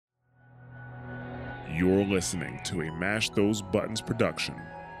You're listening to a Mash Those Buttons production.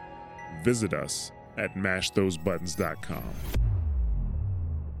 Visit us at mashthosebuttons.com.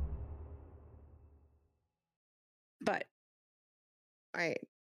 But I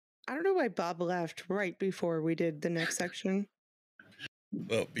don't know why Bob left right before we did the next section.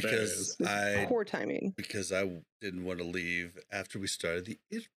 Well, because poor timing. Because I didn't want to leave after we started the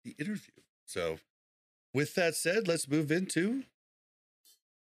interview. So, with that said, let's move into.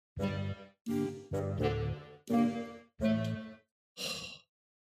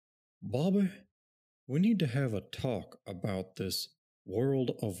 Bobby, we need to have a talk about this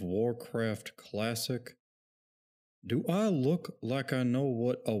World of Warcraft classic. Do I look like I know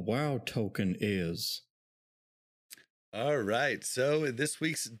what a WoW token is? All right. So in this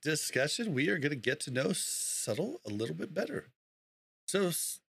week's discussion, we are going to get to know Subtle a little bit better. So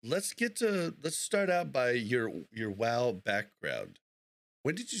let's start out by your WoW background.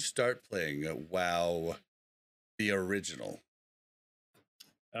 When did you start playing WoW, the original?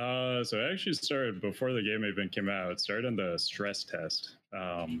 So I actually started before the game even came out. It started on the stress test.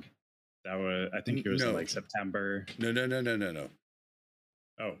 That was, I think it was in like September. No.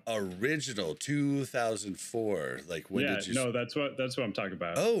 Oh, original 2004. Like when did you? No, that's what I'm talking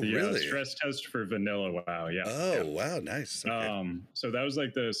about. Oh, the, really? Stress test for vanilla WoW. Yeah. Oh, wow, nice. Okay. So that was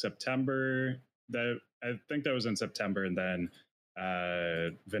like the September. That I think that was in September, and then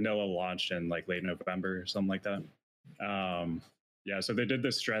vanilla launched in like late November or something like that. Yeah, so they did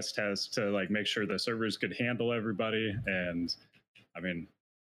the stress test to like make sure the servers could handle everybody, and I mean,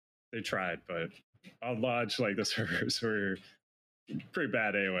 they tried, but on launch, like the servers were pretty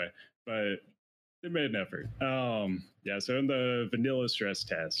bad anyway, but they made an effort. Yeah, so in the vanilla stress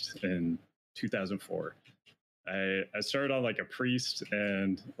test in 2004, I started on like a priest,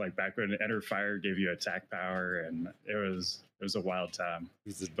 and like back when Enter Fire gave you attack power, and it was a wild time.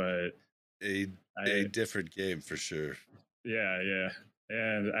 But a different game for sure. Yeah.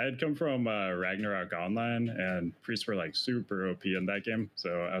 And I had come from Ragnarok Online, and priests were like super OP in that game.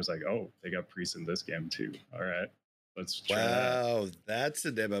 So I was like, oh, they got priests in this game too. All right, let's try that. That's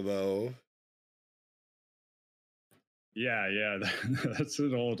an MMO. Yeah, that's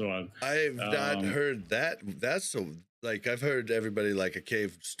an old one. I've not heard that. That's so like I've heard everybody like I came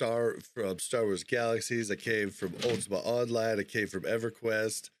from Star Wars Galaxies. I came from Ultima Online. I came from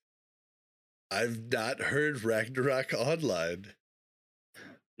EverQuest. I've not heard Ragnarok Online.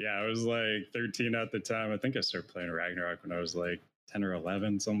 Yeah, I was like 13 at the time. I think I started playing Ragnarok when I was like 10 or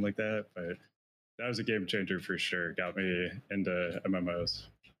 11, something like that. But that was a game changer for sure. Got me into MMOs.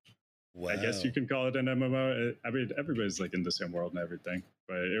 Wow. I guess you can call it an MMO. I mean, everybody's like in the same world and everything,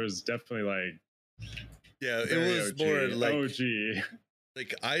 but it was definitely like, yeah, it was OG, more like OG.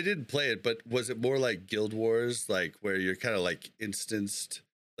 Like I didn't play it, but was it more like Guild Wars, like where you're kind of like instanced,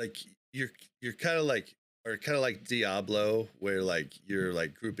 like you're kind of like, or kind of like Diablo, where like you're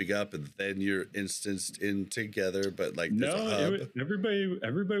like grouping up and then you're instanced in together, but like there's a hub.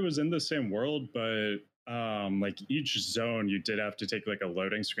 Everybody was in the same world, but like each zone you did have to take like a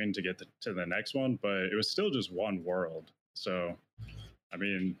loading screen to get to the next one, but it was still just one world. So I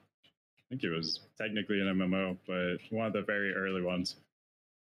mean, I think it was technically an MMO, but one of the very early ones.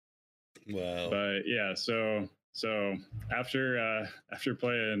 Wow. But yeah, so after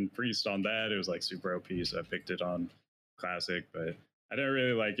playing Priest on that, it was like super OP, so I picked it on Classic, but I didn't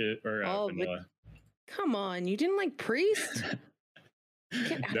really like it, or vanilla. Come on, you didn't like Priest?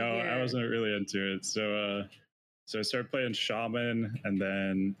 No, I wasn't really into it. So I started playing Shaman, and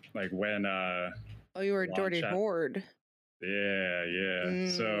then like when you were Dirty Horde. Yeah.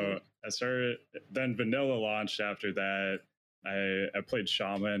 So I started, then vanilla launched after that. I played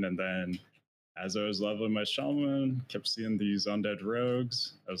Shaman, and then as I was leveling my Shaman, kept seeing these undead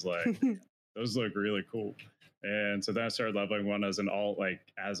rogues. I was like, those look really cool. And so then I started leveling one as an alt, like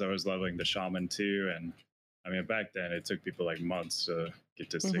as I was leveling the Shaman too. And I mean, back then it took people like months to get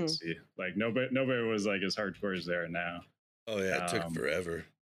to 60. Like nobody was like as hardcore as they are now. Oh yeah, it took forever.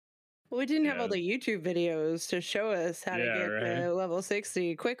 Well, we didn't have all the YouTube videos to show us how to get to level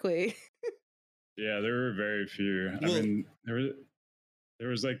 60 quickly. Yeah, there were very few. I mean, there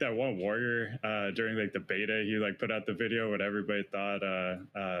was like that one warrior during like the beta. He like put out the video what everybody thought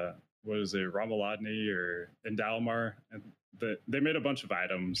was it Ramaladni or Indalmar, and they made a bunch of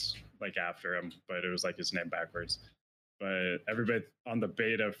items like after him, but it was like his name backwards. But everybody on the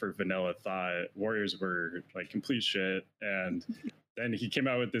beta for vanilla thought warriors were like complete shit, and then he came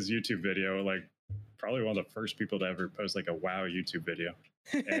out with this YouTube video, like probably one of the first people to ever post like a WoW YouTube video,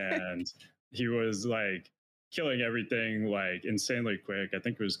 and he was like killing everything like insanely quick. I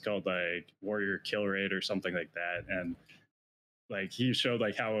think it was called like warrior kill rate or something like that, and like he showed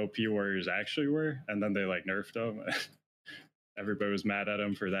like how OP warriors actually were, and then they like nerfed them. Everybody was mad at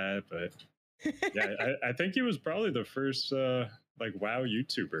him for that, but yeah, I think he was probably the first like WoW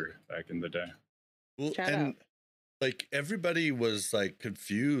YouTuber back in the day. Well, Shout and out. like everybody was like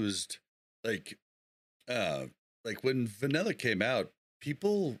confused, like when vanilla came out,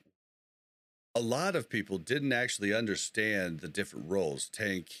 a lot of people didn't actually understand the different roles,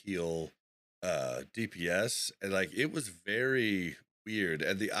 tank, heal, DPS, and like it was very weird,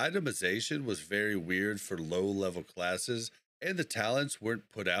 and the itemization was very weird for low level classes, and the talents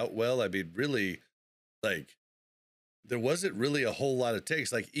weren't put out well. I mean, really, like there wasn't really a whole lot of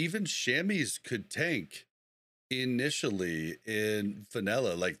tanks. Like even chamois could tank initially in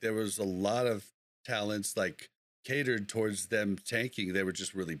vanilla. Like there was a lot of talents like catered towards them tanking. They were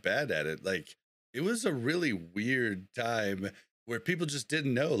just really bad at it. Like it was a really weird time where people just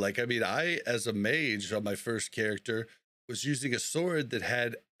didn't know. Like, I mean, I, as a mage on my first character, was using a sword that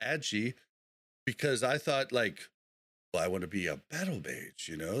had agi because I thought, like, well, I want to be a battle mage,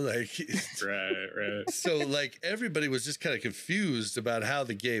 you know? Like, Right. so, like, everybody was just kind of confused about how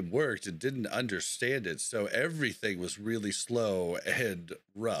the game worked and didn't understand it. So, everything was really slow and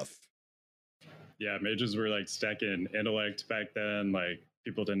rough. Yeah, mages were like stacking intellect back then. Like,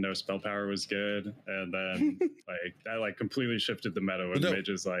 people didn't know spell power was good, and then like that like completely shifted the meta when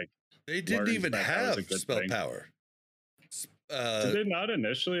mages like they didn't even have spell power. Did they not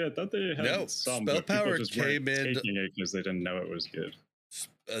initially? I thought they had some. Spell power just came in taking it because they didn't know it was good.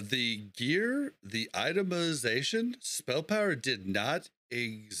 The gear, the itemization, spell power did not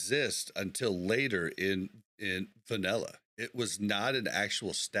exist until later in vanilla. It was not an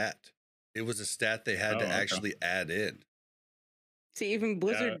actual stat. It was a stat they had to actually add in. See, even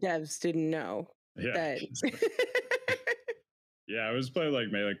Blizzard devs didn't know that. Yeah, I was playing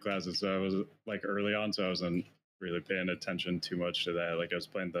like melee classes, so I was like early on, so I wasn't really paying attention too much to that. Like I was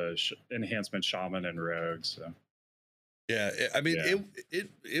playing the enhancement shaman and rogue. So yeah, I mean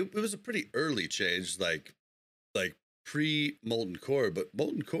it was a pretty early change, like pre Molten Core, but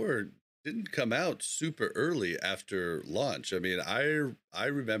Molten Core didn't come out super early after launch. I mean, I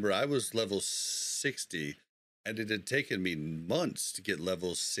remember I was level 60. And it had taken me months to get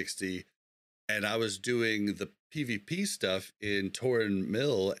level 60. And I was doing the PvP stuff in Torren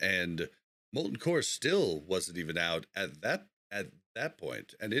Mill, and Molten Core still wasn't even out at that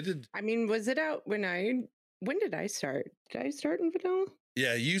point. And it had, I mean, was it out when did I start? Did I start in vanilla?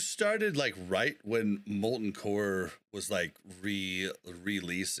 Yeah, you started like right when Molten Core was like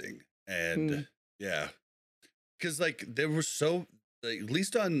releasing. And yeah. Because like there were like, at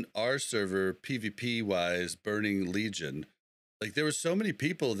least on our server, PvP wise, Burning Legion, like there were so many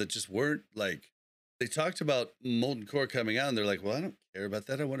people that just weren't like, they talked about Molten Core coming out and they're like, well, I don't care about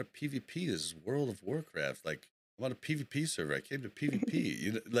that. I want a PvP. This is World of Warcraft. Like, I want a PvP server. I came to PvP.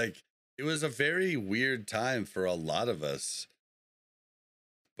 You know, like it was a very weird time for a lot of us.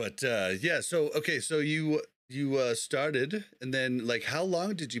 But yeah, so okay, so you started, and then like how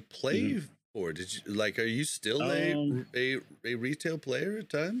long did you play? Or did you like? Are you still a retail player at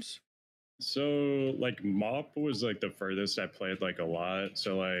times? So like Mop was like the furthest I played like a lot.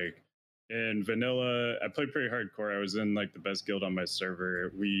 So like in vanilla, I played pretty hardcore. I was in like the best guild on my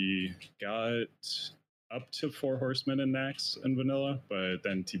server. We got up to 4 horsemen in Nax in vanilla, but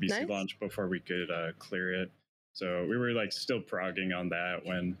then TBC launched before we could clear it. So we were like still progging on that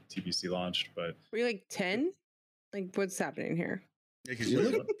when TBC launched. But were you like 10? Like what's happening here? Yeah, because you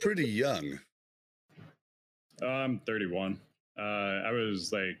look pretty young. I'm 31. I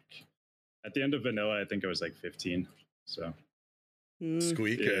was like, at the end of vanilla, I think I was like 15. So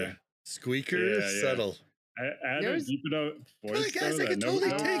Squeaker, subtle. I had a deep enough voice guys, though, I can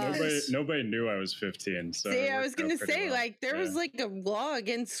totally take nobody knew I was 15. So see, I was gonna say like there was like a law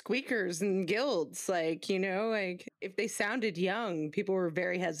against squeakers and guilds. Like, you know, like if they sounded young, people were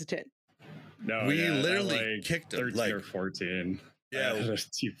very hesitant. No, we literally like kicked them 13 like or 14. Yeah, I had a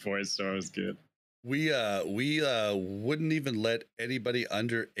deep voice, so I was good. We wouldn't even let anybody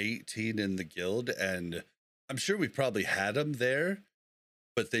under 18 in the guild, and I'm sure we probably had them there,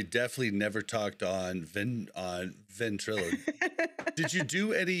 but they definitely never talked on Ventrilo. Did you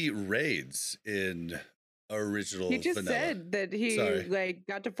do any raids in original He just vanilla? said that he like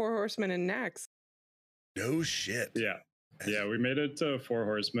got to 4 horsemen and Nax. No shit. Yeah, we made it to 4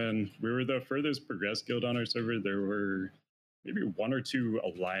 horsemen. We were the furthest progressed guild on our server. There were maybe 1 or 2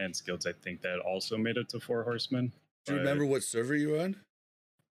 alliance guilds, I think, that also made it to 4 horsemen. Do you remember what server you were on?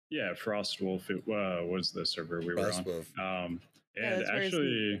 Yeah, Frostwolf was the server we were on. And yeah,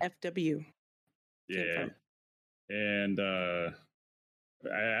 actually FW. Yeah. And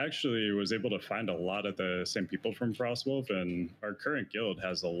I actually was able to find a lot of the same people from Frostwolf, and our current guild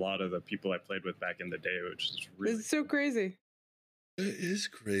has a lot of the people I played with back in the day, which is really It's so crazy. It is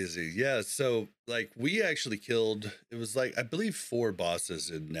crazy. Yeah. So, like, we actually killed, it was like, I believe 4 bosses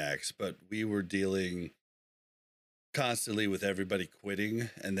in Nax, but we were dealing constantly with everybody quitting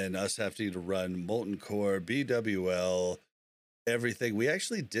and then us having to run Molten Core, BWL, everything. We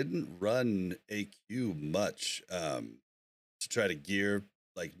actually didn't run AQ much to try to gear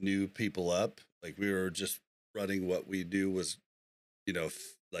like new people up. Like, we were just running what we knew was, you know,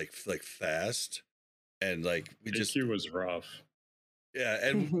 like fast. And like, we just, AQ was rough. yeah,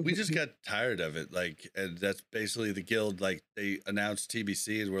 and we just got tired of it. Like, and that's basically the guild. Like, they announced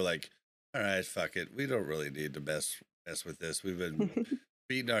TBC, and we're like, all right, fuck it. We don't really need to mess with this. We've been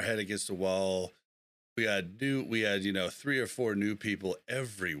beating our head against the wall. We had 3 or 4 new people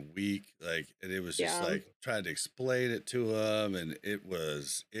every week. Like, and it was just like trying to explain it to them, and it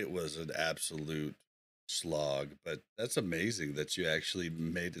was an absolute slog. But that's amazing that you actually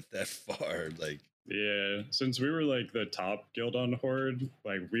made it that far. Like, yeah, since we were like the top guild on Horde,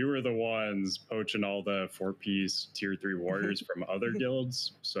 like we were the ones poaching all the 4-piece tier 3 warriors from other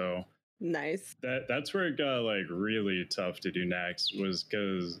guilds. So nice. That's where it got like really tough to do next, was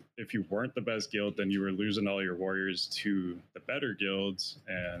because if you weren't the best guild, then you were losing all your warriors to the better guilds,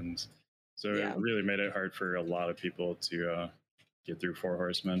 and so it really made it hard for a lot of people to get through 4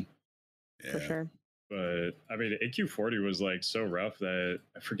 horsemen. For sure. But I mean, AQ40 was like so rough that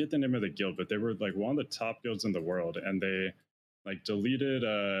I forget the name of the guild, but they were like one of the top guilds in the world, and they like deleted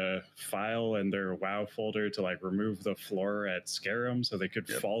a file in their WoW folder to like remove the floor at Scarum, so they could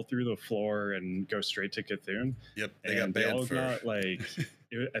fall through the floor and go straight to Cthulhu. Yep, they got banned for got like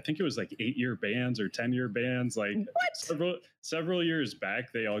I think it was like 8-year bans or 10-year bans. Like several years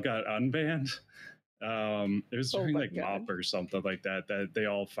back, they all got unbanned. It was during like MOP or something like that they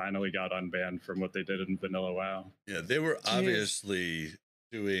all finally got unbanned from what they did in vanilla WoW. Yeah, they were obviously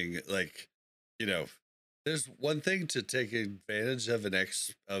doing like, you know, there's one thing to take advantage of an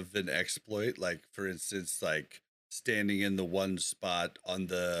exploit, like for instance, like standing in the one spot on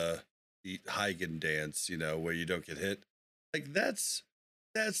the Heigen dance, you know, where you don't get hit. Like that's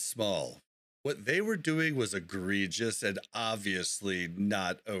small. What they were doing was egregious and obviously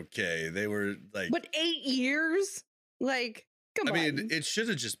not okay. They were like, but 8 years? Like, come on. I mean, it should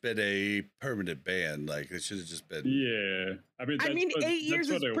have just been a permanent ban. Like, it should have just been. Yeah, I mean, 8 years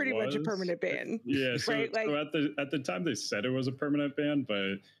is pretty much a permanent ban. Yeah, so, right? Like, so at the time they said it was a permanent ban,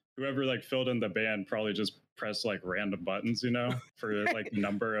 but whoever like filled in the ban probably just pressed like random buttons, you know, for like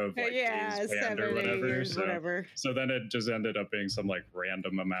number of like days banned or whatever. Years, whatever. So then it just ended up being some like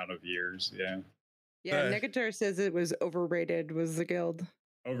random amount of years. Yeah. Yeah, Negator says it was overrated. Was the guild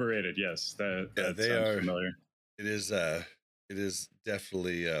overrated? Yes, that they sounds are familiar. It is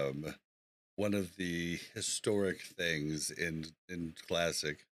definitely one of the historic things in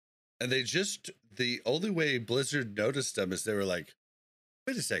Classic, and the only way Blizzard noticed them is they were like,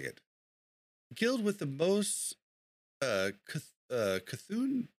 wait a second, guild with the most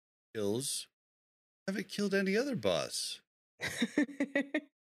Cthulhu kills haven't killed any other boss.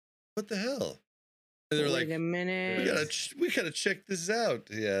 What the hell? And they're like, wait a minute, we gotta check this out.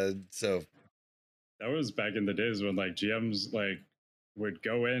 Yeah, so that was back in the days when like GMs like would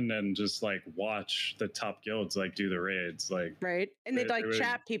go in and just like watch the top guilds like do the raids, like right, and they'd like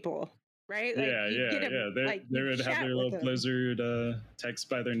chat people, right? Like, They would have their little Blizzard text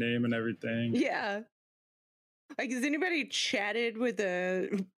by their name and everything. Yeah. Like, has anybody chatted with a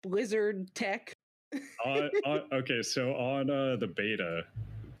Blizzard tech? Okay, so on the beta,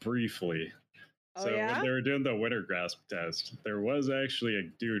 briefly. So when they were doing the winter grasp test, there was actually a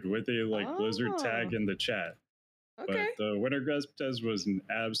dude with a like Blizzard tag in the chat. Okay. But the winter grasp test was an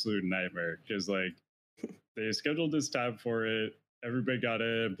absolute nightmare because like they scheduled this time for it. Everybody got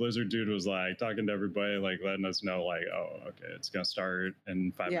in. Blizzard dude was like talking to everybody, like letting us know, like, oh, okay, it's gonna start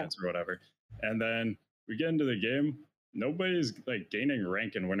in 5 minutes or whatever. And then we get into the game. Nobody's like gaining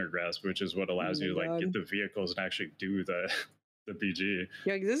rank in winter grasp, which is what allows you to like get the vehicles and actually do the BG.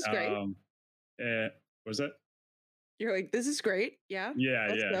 Yeah, this is great. And was that? You're like, this is great. Yeah.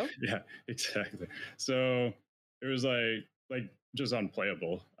 Yeah, exactly. So it was like just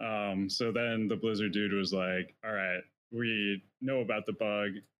unplayable. So then the Blizzard dude was like, all right, we know about the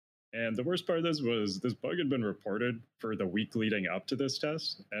bug. And the worst part of this was this bug had been reported for the week leading up to this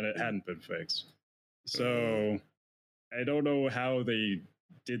test, and it hadn't been fixed. So I don't know how they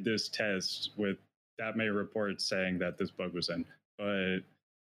did this test with that many reports saying that this bug was in, but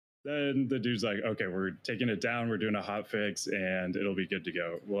then the dude's like, okay, we're taking it down. We're doing a hot fix and it'll be good to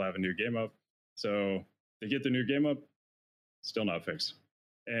go. We'll have a new game up. So they get the new game up, still not fixed.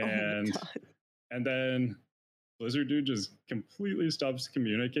 And God. and then Blizzard dude just completely stops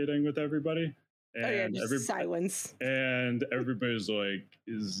communicating with everybody. Oh yeah, And just silence. and everybody's like,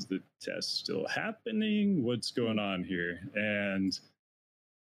 is the test still happening? What's going on here? And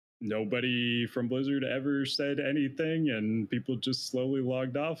nobody from Blizzard ever said anything, and people just slowly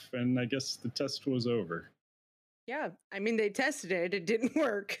logged off, and I guess the test was over. Yeah, I mean, they tested it; it didn't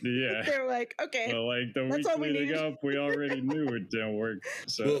work. Yeah. They were like, "Okay, Well, like the that's week all we leading need." up, we already knew it didn't work.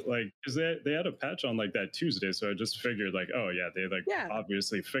 So, Well- like, because they had a patch on like that Tuesday, so I just figured like, oh yeah, they like Yeah.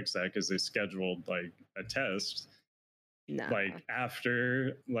 obviously fixed that because they scheduled like a test Nah. like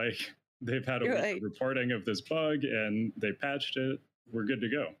after like they've had a You're week like- of reporting of this bug and they patched it. We're good to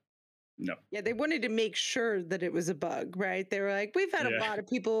go. No. Yeah, they wanted to make sure that it was a bug, right? They were like, "We've had a Yeah. lot of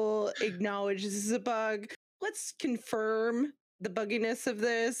people acknowledge this is a bug. Let's confirm the bugginess of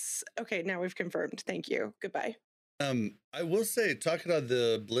this." Okay, now we've confirmed. Thank you. Goodbye. I will say, talking on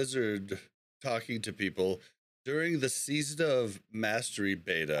the Blizzard, talking to people during the season of Mastery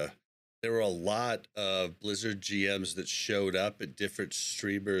beta, there were a lot of Blizzard GMs that showed up at different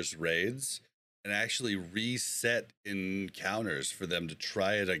streamers' raids and actually reset encounters for them to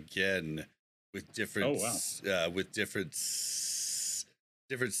try it again with different,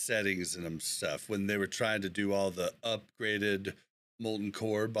 different settings and stuff when they were trying to do all the upgraded Molten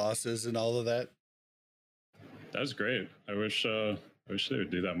Core bosses and all of that. That's great. I wish they would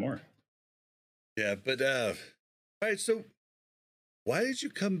do that more. Yeah, but all right, so why did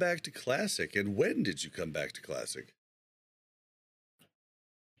you come back to Classic, and when did you come back to Classic?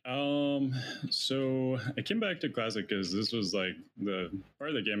 So I came back to Classic because this was like the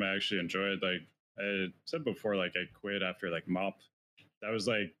part of the game I actually enjoyed. Like I said before, like I quit after like MOP. That was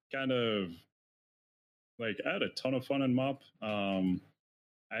like kind of like I had a ton of fun in MOP.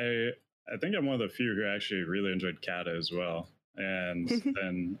 I think I'm one of the few who actually really enjoyed Kata as well. And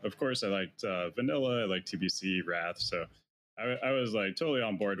then of course I liked Vanilla, I liked TBC, Wrath. So I was like totally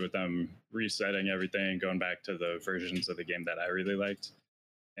on board with them resetting everything, going back to the versions of the game that I really liked.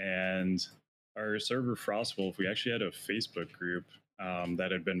 And our server Frostwolf, we actually had a Facebook group that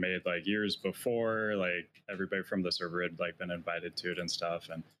had been made like years before. Like everybody from the server had like been invited to it and stuff.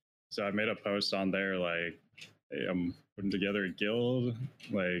 And so I made a post on there like, hey, I'm putting together a guild.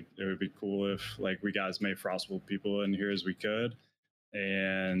 Like it would be cool if like we got as many Frostwolf people in here as we could.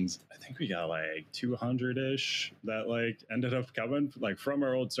 And I think we got like 200-ish that like ended up coming like from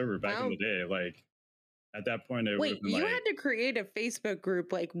our old server back in the day. Like at that point, it Wait, been you like, had to create a Facebook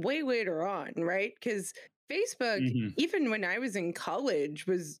group like way later on, right? Because Facebook, even when I was in college,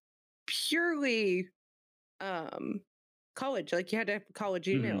 was purely college. Like you had to have a college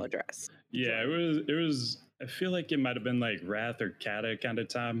email address. Yeah, it was. I feel like it might have been like Wrath or Kata kind of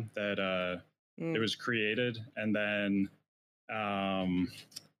time that it was created, and then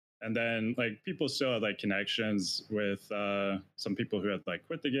like people still had like connections with some people who had like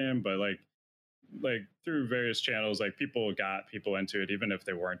quit the game, but like through various channels, like people got people into it, even if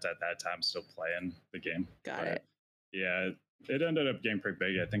they weren't at that time still playing the game. Got it. Yeah, it ended up getting pretty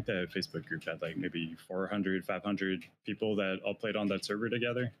big. I think the Facebook group had like maybe 400, 500 people that all played on that server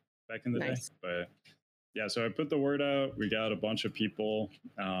together back in the day. But yeah, so I put the word out. We got a bunch of people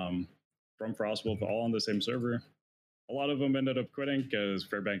from Frostwolf all on the same server. A lot of them ended up quitting because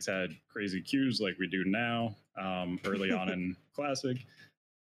Fairbanks had crazy queues like we do now early on in Classic.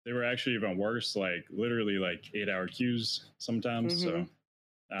 They were actually even worse, like literally like 8-hour queues sometimes. So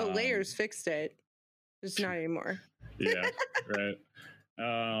but Layers fixed it. It's not anymore. Yeah, right.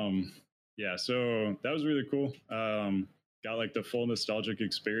 Yeah, so that was really cool. Got like the full nostalgic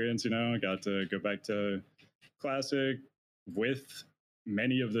experience, you know, got to go back to Classic with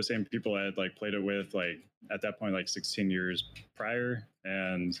many of the same people I had like played it with, like at that point, like 16 years prior.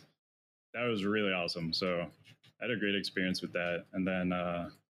 And that was really awesome. So I had a great experience with that. And then,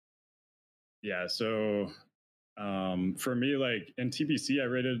 yeah, so for me, like in TBC, I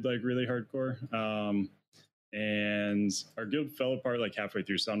rated like really hardcore. And our guild fell apart like halfway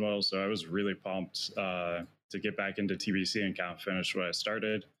through Sunwell, so I was really pumped to get back into TBC and kind of finish what I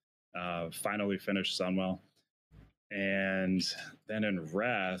started. Finally finished Sunwell. And then in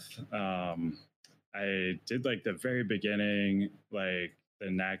Wrath, I did like the very beginning, like the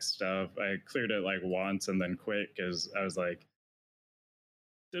next stuff. I cleared it like once and then quit because I was like,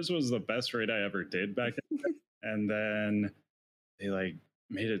 this was the best raid I ever did back then. And then they like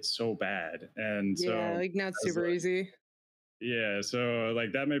made it so bad. And yeah, so like not super easy. Yeah, so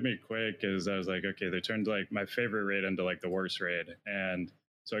like that made me quit because I was like, okay, they turned like my favorite raid into like the worst raid. And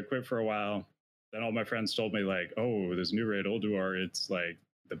so I quit for a while. Then all my friends told me like, oh, this new raid, Ulduar, it's like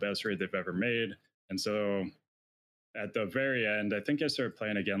the best raid they've ever made. And so at the very end, I think I started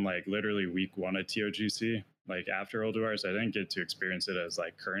playing again like literally week 1 at TOGC. Like after Old Wars, I didn't get to experience it as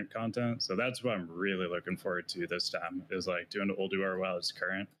like current content. So that's what I'm really looking forward to this time, is like doing Old War while it's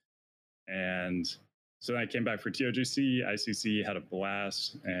current. And so then I came back for TOGC, ICC, had a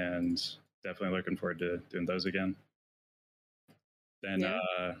blast, and definitely looking forward to doing those again. Then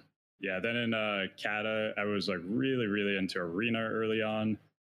then in Kata, I was like really into Arena early on.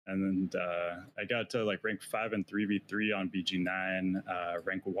 And then I got to like rank 5 and 3v3 on BG9,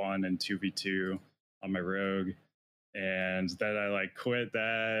 rank 1 and 2v2 on my Rogue. And then I like quit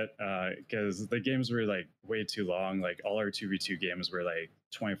that because the games were like way too long. Like all our 2v2 games were like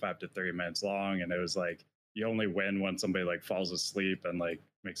 25 to 30 minutes long. And it was like, you only win when somebody like falls asleep and like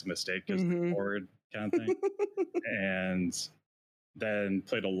makes a mistake because they're bored kind of thing. And then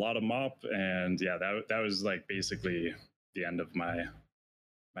played a lot of MOP. And yeah, that was like basically the end of my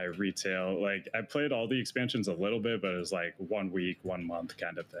retail. Like I played all the expansions a little bit, but it was like 1 week, 1 month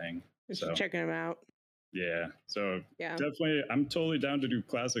kind of thing. Just checking them out. Yeah. So definitely, I'm totally down to do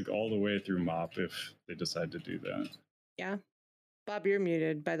Classic all the way through MOP if they decide to do that. Yeah. Bob, you're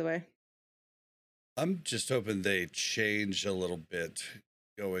muted, by the way. I'm just hoping they change a little bit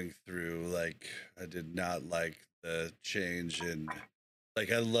going through. Like, I did not like the change in, like,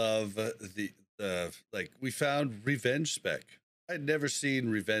 I love the like, we found Revenge Spec. I'd never seen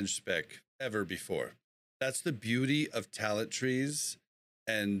Revenge Spec ever before. That's the beauty of talent trees,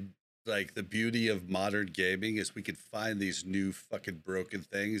 and like the beauty of modern gaming is we can find these new fucking broken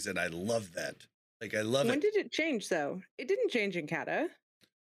things, and I love that. Like, I love it. When did it change though? It didn't change in Kata.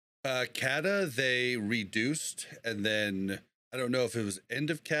 Kata, they reduced, and then I don't know if it was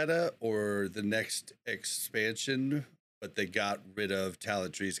end of Kata or the next expansion, but they got rid of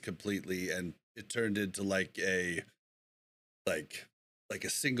talent trees completely, and it turned into like a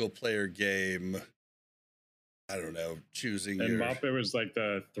single player game. I don't know, choosing. And MOP, it was like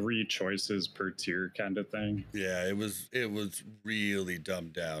the 3 choices per tier kind of thing. Yeah, it was really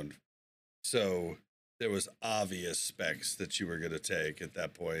dumbed down. So there was obvious specs that you were going to take at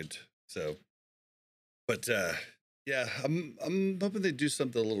that point. So, but yeah, I'm hoping they do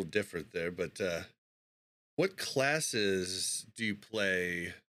something a little different there. But what classes do you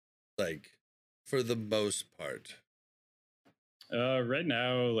play, like, for the most part? Right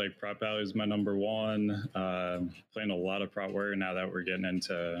now, like Prop Alley is my number 1. Playing a lot of Prop Warrior now that we're getting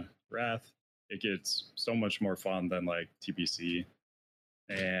into Wrath. It gets so much more fun than like TBC.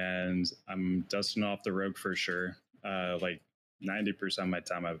 And I'm dusting off the Rogue for sure. Like 90% of my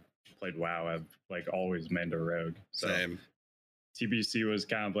time I've played WoW, I've like always mained a Rogue. So Same. TBC was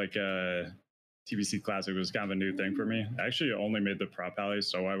kind of like TBC Classic was kind of a new thing for me. I actually only made the Prop Alley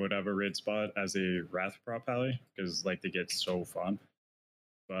so I would have a raid spot as a Wrath Prop Alley because like they get so fun.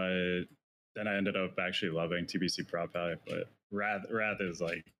 But then I ended up actually loving TBC Prop Alley. But Wrath is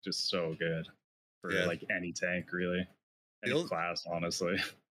like just so good for like any tank, really. Any class, honestly.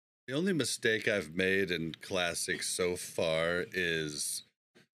 The only mistake I've made in Classic so far is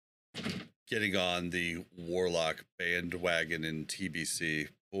getting on the Warlock bandwagon in TBC.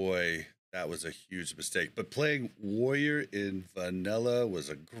 Boy, that was a huge mistake. But playing Warrior in Vanilla was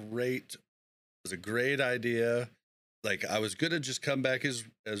a great idea. Like, I was gonna just come back as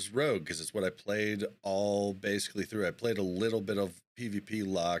Rogue because it's what I played all basically through. I played a little bit of PvP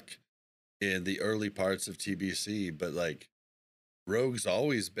lock in the early parts of TBC, but like Rogue's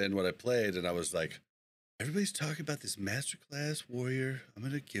always been what I played, and I was like, everybody's talking about this masterclass Warrior. I'm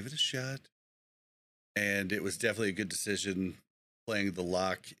gonna give it a shot. And it was definitely a good decision. Playing the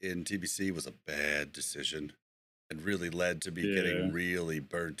lock in TBC was a bad decision and really led to me getting really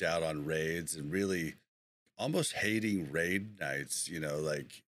burnt out on raids and really almost hating raid nights. You know,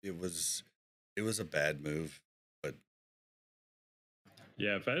 like it was a bad move. But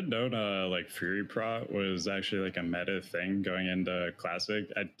yeah, if I had known like Fury Prot was actually like a meta thing going into Classic,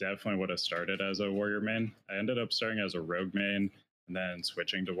 I definitely would have started as a Warrior main. I ended up starting as a Rogue main and then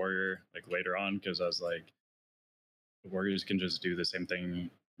switching to Warrior like later on because I was like, Warriors can just do the same thing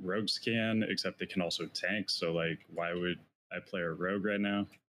Rogues can, except they can also tank. So like, why would I play a Rogue right now?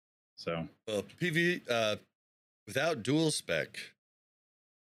 So well, without dual spec,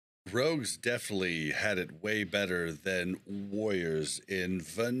 Rogues definitely had it way better than Warriors in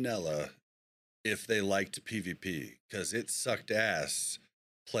Vanilla if they liked PvP, because it sucked ass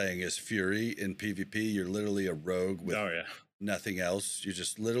playing as Fury in PvP. You're literally a rogue with nothing else. You're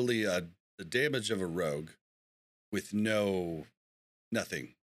just literally the damage of a rogue with nothing,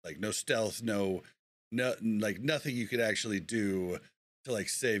 like no stealth, no, like nothing you could actually do to like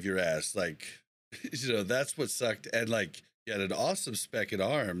save your ass. Like, you know, that's what sucked. And like, you had an awesome spec in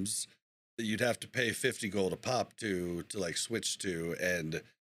arms that you'd have to pay 50 gold a pop to like switch to, and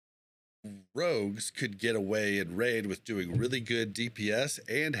rogues could get away in raid with doing really good DPS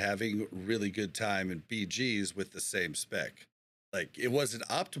and having really good time in BGs with the same spec. Like, it wasn't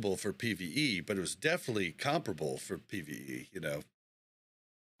optimal for PvE, but it was definitely comparable for PvE, you know.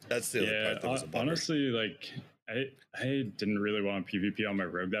 That's the other part that was a bummer. Honestly, like I didn't really want PvP on my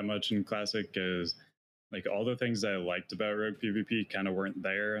rogue that much in Classic, because like all the things that I liked about rogue PvP kind of weren't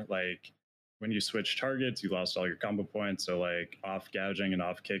there. Like, when you switch targets, you lost all your combo points. So like off gouging and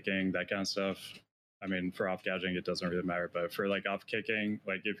off kicking, that kind of stuff. I mean, for off gouging, it doesn't really matter, but for like off kicking,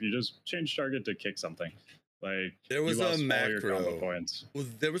 like if you just change target to kick something, like there was a macro. Points. Well,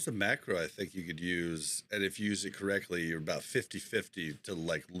 there was a macro I think you could use, and if you use it correctly, you're about 50-50 to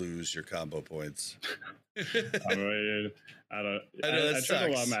like lose your combo points. I mean, I tried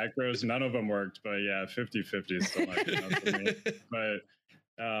a lot of macros, none of them worked, but yeah, 50-50 is still not good enough for me. But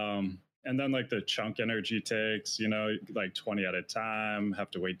and then like the chunk energy takes, you know, like 20 at a time, have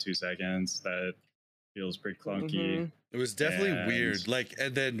to wait 2 seconds. That feels pretty clunky. It was definitely weird. Like,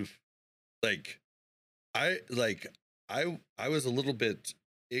 and then like I was a little bit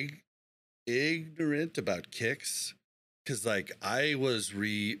ignorant about kicks, because like I was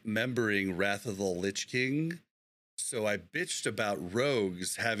remembering Wrath of the Lich King, so I bitched about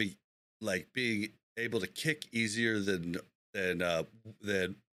rogues having like being able to kick easier than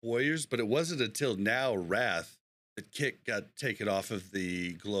warriors, but it wasn't until now Wrath that kick got taken off of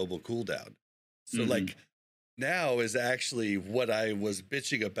the global cooldown. So like now is actually what I was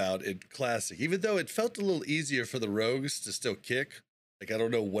bitching about in Classic, even though it felt a little easier for the rogues to still kick. Like, I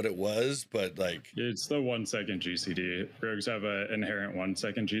don't know what it was, but like it's the 1 second GCD. Rogues have an inherent 1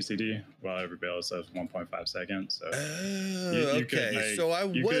 second GCD, while everybody else has 1.5 seconds. So okay, could, like, so I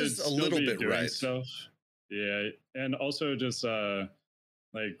was a little bit right. Stuff. Yeah, and also just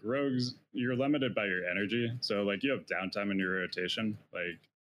like rogues, you're limited by your energy. So like you have downtime in your rotation. Like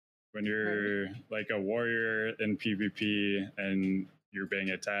when you're like a warrior in PvP and you're being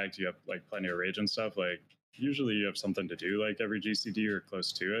attacked, you have like plenty of rage and stuff. Like usually you have something to do like every GCD or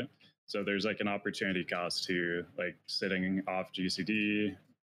close to it. So there's like an opportunity cost to like sitting off GCD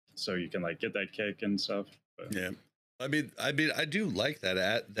so you can like get that kick and stuff. But yeah. I mean, I do like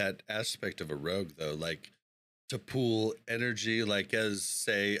that aspect of a rogue though, like to pool energy, like as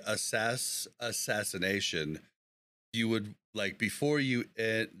say assassination, you would like before you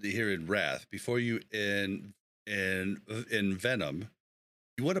here in Wrath, before you in Venom,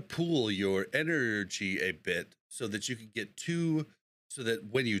 you want to pool your energy a bit so that you can get so that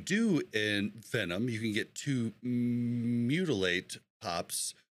when you do in Venom, you can get 2 mutilate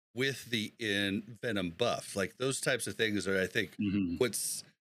pops with the in Venom buff. Like those types of things are, I think, what's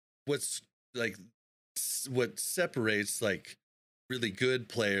like what separates like really good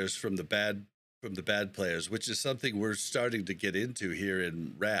players from the bad players, which is something we're starting to get into here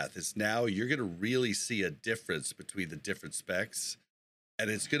in Wrath. Is now you're going to really see a difference between the different specs, and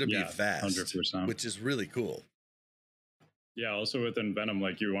it's going to be vast, 100%. Which is really cool. Yeah, also within Venom,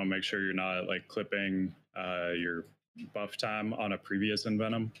 like you want to make sure you're not like clipping your buff time on a previous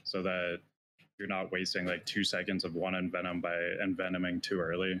Envenom, so that you're not wasting like 2 seconds of one Envenom by envenoming too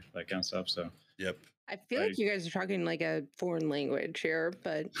early, that kind of stuff. So yep. I feel like you guys are talking like a foreign language here,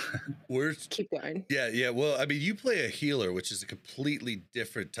 but we're keep going. Yeah. Well, I mean, you play a healer, which is a completely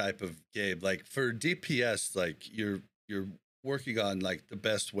different type of game. Like for DPS, like you're working on like the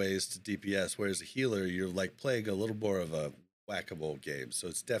best ways to DPS, whereas a healer, you're like playing a little more of a whack-a-mole game. So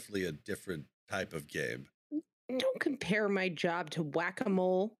it's definitely a different type of game. Don't compare my job to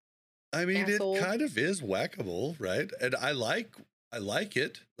whack-a-mole. I mean, asshole. It kind of is whack-a-mole, right? And I like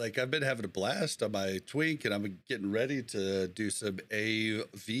it. Like I've been having a blast on my Twink, and I'm getting ready to do some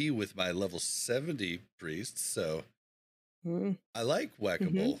AV with my level 70 priests. So I like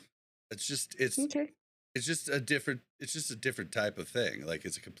whack-a-mole. It's just it's just a different type of thing. Like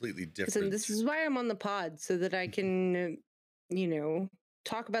it's a completely different. Listen, this is why I'm on the pod, so that I can,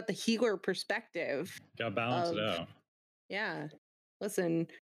 talk about the healer perspective. Gotta balance it out. Yeah. Listen.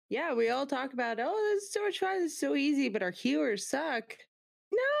 Yeah, we all talk about, this is so much fun, it's so easy, but our healers suck.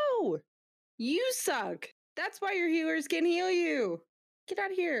 No, you suck. That's why your healers can heal you. Get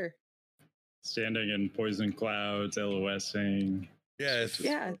out of here. Standing in poison clouds, LOSing. Yeah.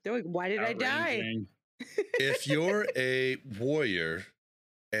 They're like, why did I die? If you're a warrior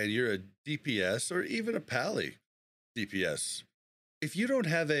and you're a DPS or even a pally DPS, if you don't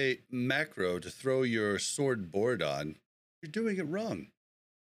have a macro to throw your sword board on, you're doing it wrong.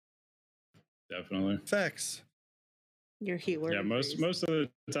 Definitely. Facts. Your healer. Yeah, most of the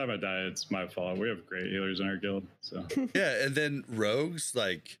time I die, it's my fault. We have great healers in our guild. So yeah, and then rogues,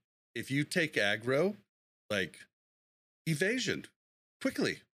 like if you take aggro, like evasion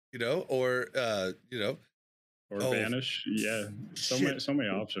quickly, or Or oh, vanish. Yeah. So shit. many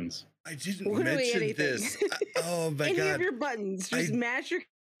options. I didn't Literally mention anything. this. Oh my Any god. of your buttons, just mash your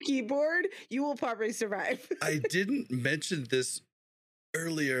keyboard, you will probably survive. I didn't mention this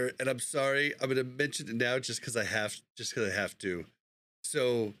earlier, and I'm sorry. I'm gonna mention it now just because I have to.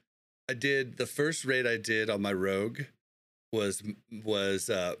 So I did the first raid I did on my rogue was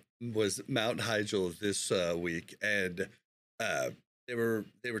Mount Hygel this week, and they were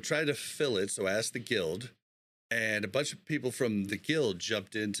trying to fill it. So I asked the guild, and a bunch of people from the guild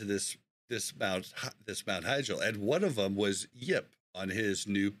jumped into this Mount Hygel, and one of them was Yip on his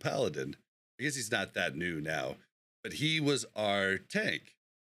new paladin. I guess he's not that new now, but he was our tank.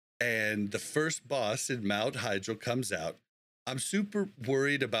 And the first boss in Mount Hygel comes out. I'm super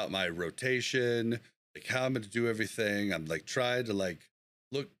worried about my rotation, like how I'm going to do everything. I'm like trying to like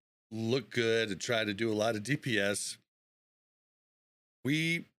look good and try to do a lot of DPS.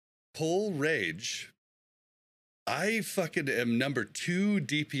 We pull rage. I fucking am number 2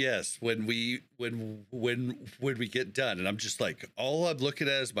 DPS when we get done, and I'm just like, all I'm looking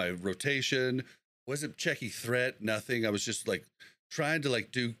at is my rotation. Wasn't checking threat, nothing. I was just like trying to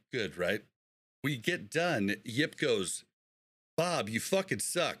like do good, right? We get done. Yip goes, Bob, you fucking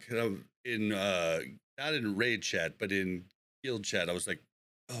suck. And I'm in not in raid chat, but in guild chat. I was like,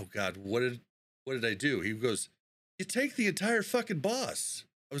 oh god, what did I do? He goes, you take the entire fucking boss.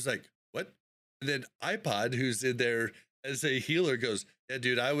 I was like, what? And then iPod, who's in there as a healer, goes, yeah,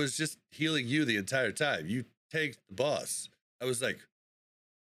 dude, I was just healing you the entire time. You take the boss. I was like,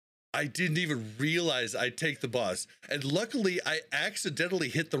 I didn't even realize I take the boss. And luckily, I accidentally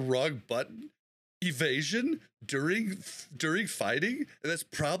hit the wrong button, evasion, during fighting. And that's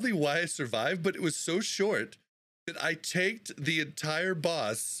probably why I survived, but it was so short that I taked the entire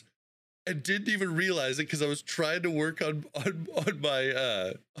boss and didn't even realize it because I was trying to work on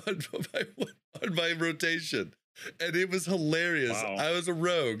my rotation. And it was hilarious. Wow. I was a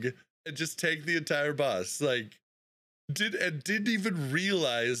rogue and just take the entire boss. Like, didn't even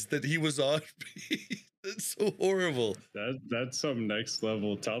realize that he was on me. That's so horrible. That's some next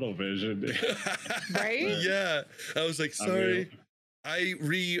level tunnel vision. Right? Yeah. I was like, sorry. I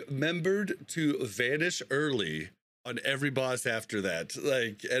remembered to vanish early on every boss after that,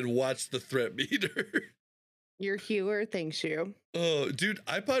 like, and watch the threat meter. Your healer thanks you. Oh, dude,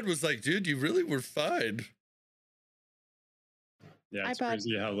 iPod was like, dude, you really were fine. Yeah, it's iPod.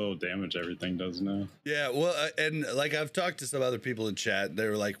 crazy how little damage everything does now. Yeah, well, and like I've talked to some other people in chat, they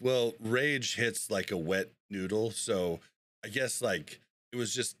were like, well, rage hits like a wet noodle, so I guess like it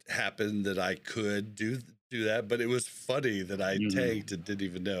was just happened that I could do that, but it was funny that I tanked and didn't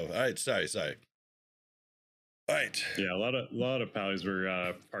even know. All right, sorry. All right. Yeah, a lot of pallies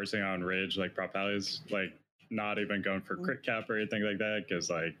were parsing on rage, like prop pallies, like not even going for crit cap or anything like that, because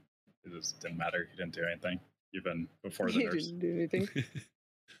like it just didn't matter. He didn't do anything even before the He nerfs. didn't do anything.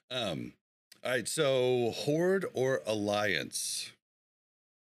 All right, so Horde or Alliance?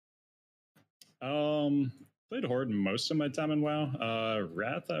 Played Horde most of my time in WoW.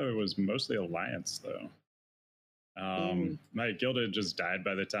 Wrath, I was mostly Alliance though. My guild had just died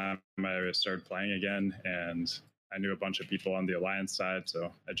by the time I started playing again, and I knew a bunch of people on the Alliance side,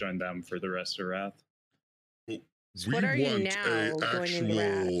 so I joined them for the rest of Wrath. So what are you now going into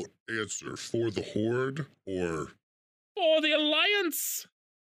Wrath? Answer for the Horde or For the Alliance!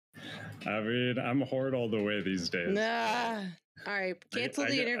 I mean, I'm Horde all the way these days. Nah. All right, cancel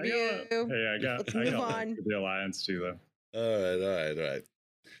the interview. I got Let's move on. the Alliance too, though. All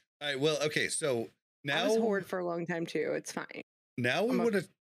right. Well, okay. So now I was Horde for a long time too. It's fine. Now we want to.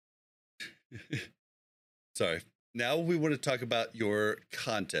 Sorry. Now we want to talk about your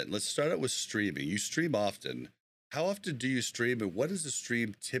content. Let's start out with streaming. You stream often. How often do you stream, and what is a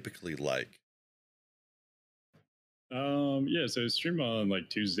stream typically like? Yeah, so I stream on like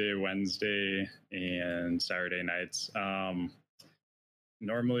Tuesday, Wednesday, and Saturday nights.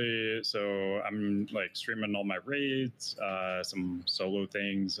 Normally, so I'm like streaming all my raids, some solo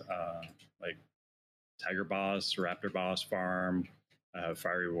things, like Tiger Boss, Raptor Boss farm,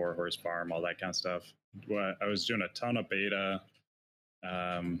 Fiery Warhorse farm, all that kind of stuff. I was doing a ton of beta,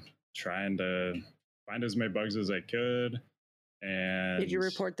 trying to find as many bugs as I could. And did you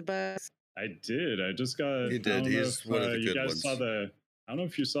report the bugs? I did. I just got. He did. He's one of the good ones. Saw the. I don't know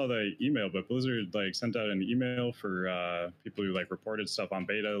if you saw the email, but Blizzard like sent out an email for people who like reported stuff on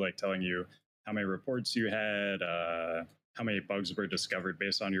beta, like telling you how many reports you had, how many bugs were discovered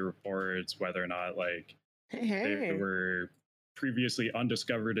based on your reports, whether or not like they were previously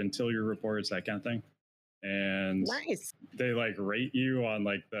undiscovered until your reports, that kind of thing. and Nice. they like rate you on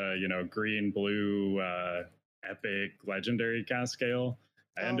like the green, blue, epic, legendary kind of scale.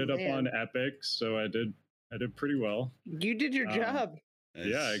 I Oh, ended up on man. epic, so I did pretty well. You did your job.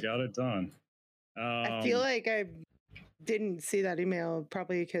 Yeah, I got it done. I feel like I didn't see that email,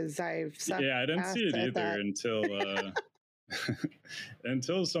 probably because I've sucked Yeah, I didn't ass see it at either that. until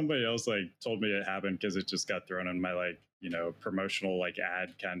until somebody else like told me it happened, because it just got thrown in my like promotional like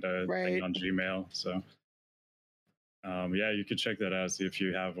ad kind of thing Right. on Gmail. So yeah, you could check that out, see if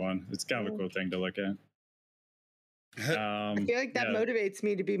you have one. It's kind of a cool thing to look at. I feel like that yeah. motivates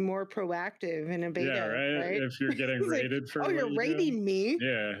me to be more proactive in a beta. Yeah, right. If you're getting It's like, rated for oh, what you're you do. rating me.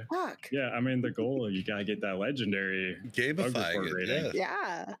 Yeah. Fuck. Yeah, I mean the goal, you gotta get that legendary bug Gamifying report it, rating.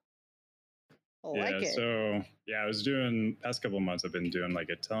 Yeah. I like it. So yeah, I was doing past couple of months. I've been doing like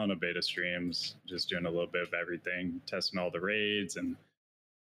a ton of beta streams, just doing a little bit of everything, testing all the raids, and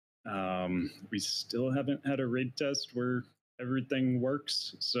we still haven't had a raid test where everything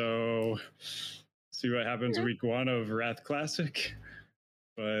works. So see what happens week 1 of Wrath Classic.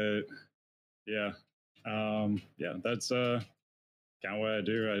 But yeah, yeah, that's kind of what I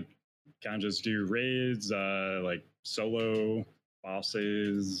do. I kind of just do raids, like solo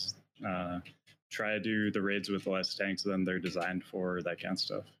bosses. Try to do the raids with less tanks than they're designed for, that kind of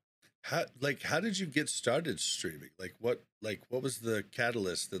stuff. How did you get started streaming? What was the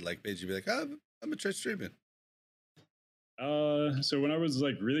catalyst that like made you be like, oh, I'm gonna try streaming? So when I was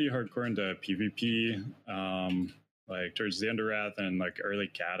like really hardcore into PvP, like towards the end of Wrath and like early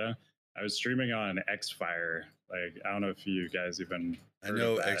Kata, I was streaming on Xfire. Like, I don't know if you guys even I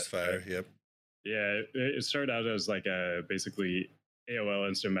know Xfire. Yep. Yeah, it started out as like a basically AOL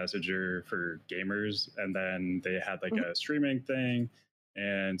instant messenger for gamers, and then they had like a streaming thing,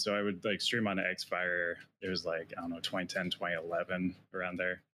 and so I would like stream on Xfire. It was like, I don't know, 2010, 2011, around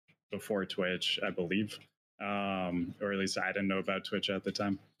there, before Twitch, I believe, or at least I didn't know about Twitch at the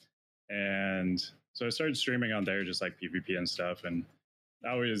time. And so I started streaming on there, just like PvP and stuff, and I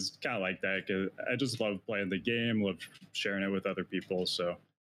always kind of like that because I just love playing the game, love sharing it with other people. So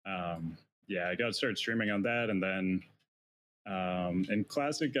yeah, I got started streaming on that, and then in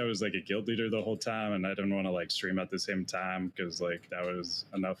Classic, I was like a guild leader the whole time, and I didn't want to like stream at the same time because like that was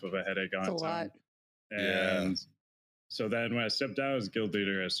enough of a headache on its own. And so then when I stepped down as guild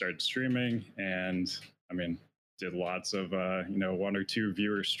leader, I started streaming, and I mean, did lots of 1 or 2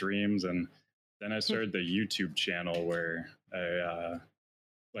 viewer streams, and then I started the YouTube channel where I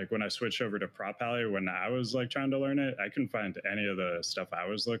like when I switched over to Prop Alley, when I was like trying to learn it, I couldn't find any of the stuff I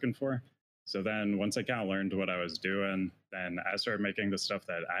was looking for. So then once I kind of learned what I was doing, then I started making the stuff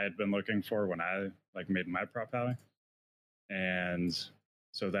that I had been looking for when I like made my Prop Alley. And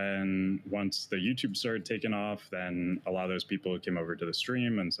so then once the YouTube started taking off, then a lot of those people came over to the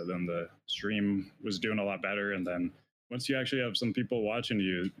stream. And so then the stream was doing a lot better. And then once you actually have some people watching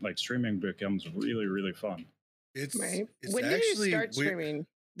you, like streaming becomes really, really fun. It's right. It's When did you start streaming,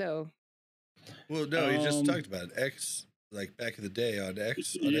 though? Well, no, you just talked about X, like back in the day on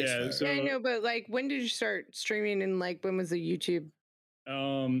X. On so I know, but like, when did you start streaming, and like, when was the YouTube?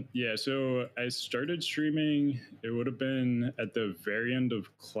 Yeah, so I started streaming, it would have been at the very end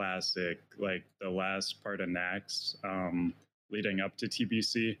of Classic, like the last part of Nax, leading up to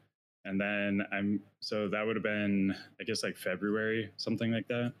TBC. And then so that would have been, I guess, like February, something like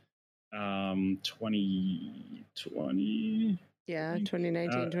that. 2020. Yeah,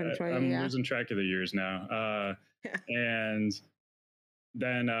 2019, 2020. I'm losing track of the years now. And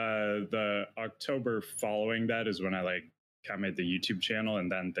then the October following that is when I like kind of made the YouTube channel,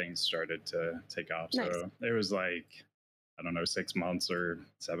 and then things started to take off. Nice. So it was like, I don't know, 6 months or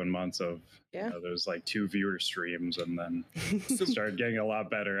 7 months of those like 2 viewer streams, and then started getting a lot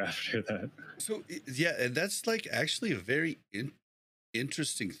better after that. So yeah, and that's like actually a very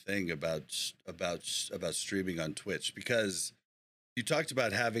interesting thing about streaming on Twitch, because you talked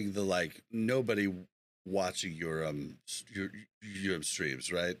about having the like nobody watching your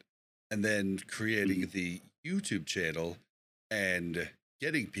streams, right? And then creating the YouTube channel and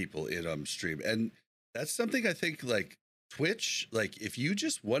getting people in stream. And that's something I think like Twitch, like if you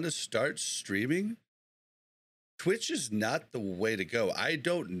just want to start streaming, Twitch is not the way to go. I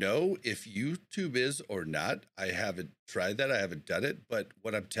don't know if YouTube is or not. I haven't tried that. I haven't done it. But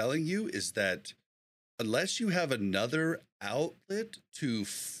what I'm telling you is that unless you have another outlet to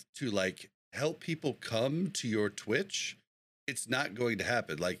like help people come to your Twitch, it's not going to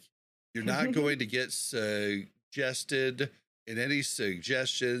happen. Like, you're not going to get suggested in any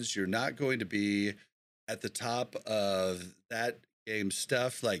suggestions. You're not going to be at the top of that game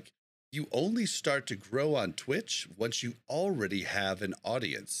stuff. Like, you only start to grow on Twitch once you already have an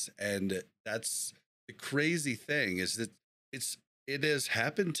audience. And that's the crazy thing is that it has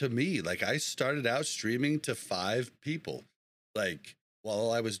happened to me. Like I started out streaming to 5 people, like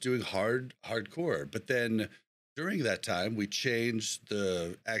while I was doing hardcore. But then during that time, we changed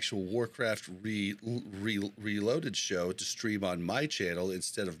the actual Warcraft Reloaded show to stream on my channel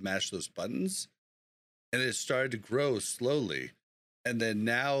instead of Mash Those Buttons. And it started to grow slowly. And then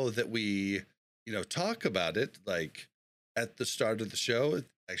now that we, talk about it, like at the start of the show,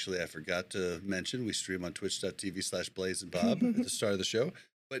 actually, I forgot to mention we stream on twitch.tv/BlazeandBob at the start of the show.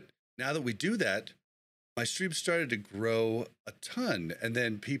 But now that we do that, my stream started to grow a ton. And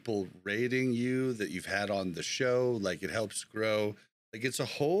then people rating you that you've had on the show, like it helps grow. Like it's a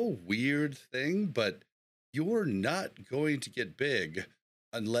whole weird thing, but you're not going to get big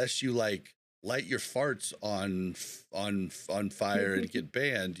unless you like light your farts on fire and get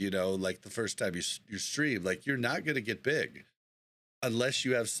banned, like the first time you stream. Like you're not going to get big unless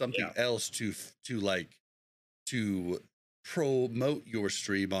you have something else to promote your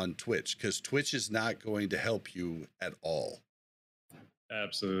stream on Twitch, because Twitch is not going to help you at all.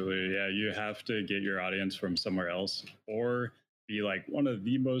 Absolutely. Yeah, you have to get your audience from somewhere else, or be like one of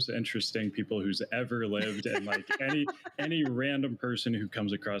the most interesting people who's ever lived, and like any random person who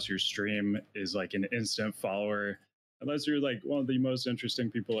comes across your stream is like an instant follower. Unless you're like one of the most interesting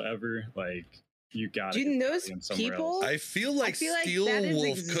people ever, like you got to. Those people, I feel like Steel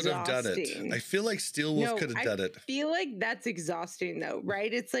Wolf could have done it. I feel like Steel Wolf could have done it. I feel like that's exhausting though,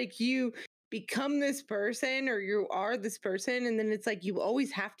 right? It's like you become this person, or you are this person, and then it's like you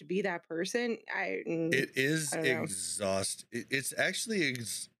always have to be that person. It is exhausting. It's actually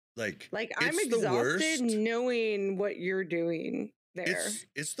like I'm exhausted knowing what you're doing there.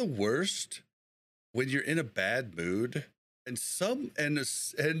 It's the worst when you're in a bad mood and someone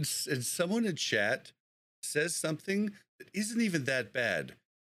in chat says something that isn't even that bad,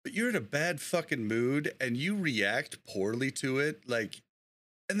 but you're in a bad fucking mood and you react poorly to it, like.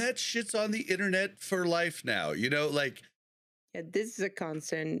 And that shit's on the internet for life now, like. Yeah, this is a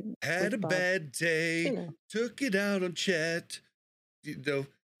constant. Had a bad day, took it out on chat.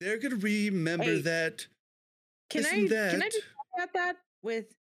 They're gonna remember that. Can I just talk about that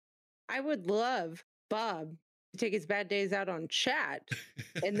with? I would love Bob to take his bad days out on chat,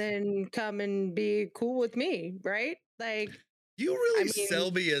 and then come and be cool with me, right? Like you really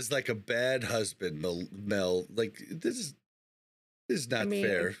sell me as like a bad husband, Mel. Like this is not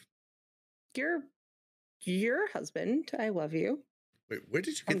fair. You're your husband. I love you. Wait, where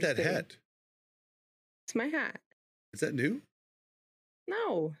did you get that hat? It's my hat. Is that new?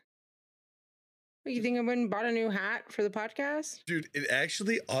 No. What, you think I went and bought a new hat for the podcast? Dude, it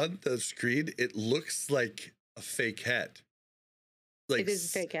actually on the screen, it looks like a fake hat. Like, it is a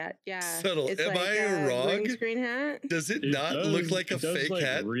fake hat. Yeah. Subtle. It's Am like I wrong? Green screen hat. Does it not look like a fake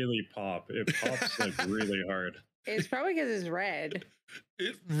hat? Really pop. It pops like really hard. It's probably because it's red.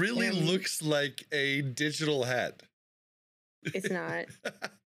 It really looks like a digital hat. It's not.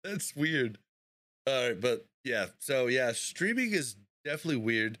 That's weird. All right, but yeah. So yeah, streaming is definitely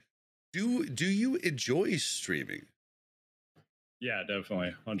weird. Do you enjoy streaming? Yeah,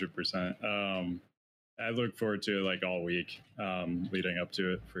 definitely, 100%. I look forward to it like all week, leading up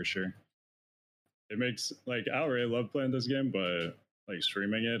to it for sure. It makes I already love playing this game, but like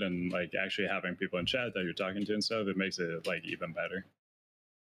streaming it and like actually having people in chat that you're talking to and stuff, it makes it like even better.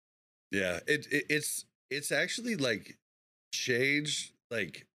 Yeah, it's actually like changed.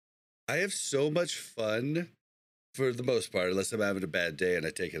 Like I have so much fun for the most part, unless I'm having a bad day and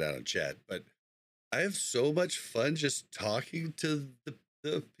I take it out on chat. But I have so much fun just talking to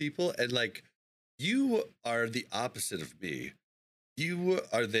the people, and like you are the opposite of me. You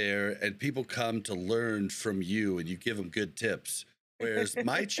are there and people come to learn from you and you give them good tips. Whereas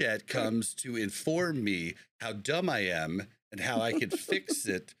my chat comes to inform me how dumb I am and how I can fix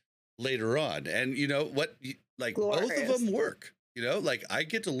it later on. And you know what? Like Glorious. Both of them work, like I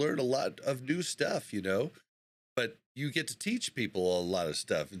get to learn a lot of new stuff, but you get to teach people a lot of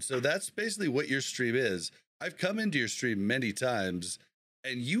stuff. And so that's basically what your stream is. I've come into your stream many times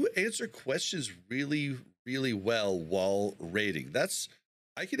and you answer questions really, really well while raiding.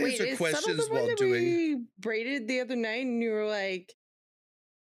 I can answer questions while doing. We raided the other night and you were like,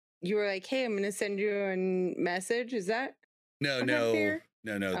 hey, I'm going to send you a message. Is that? No.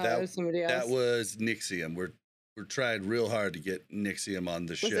 That was somebody else. That was Nixium. We're trying real hard to get Nixium on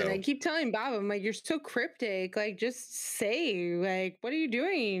the show. Listen, I keep telling Bob, I'm like, you're so cryptic. Like, just say, like, what are you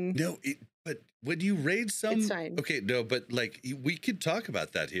doing? No, but when you raid it's fine. Okay, no, but like we could talk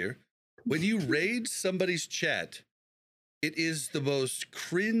about that here. When you raid somebody's chat, it is the most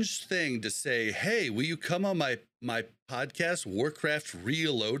cringe thing to say, hey, will you come on my podcast, Warcraft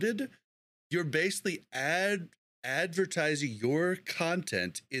Reloaded? you're basically advertising your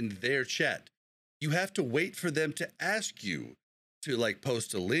content in their chat. You have to wait for them to ask you to like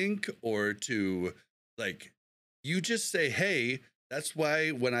post a link or to like, you just say, hey. That's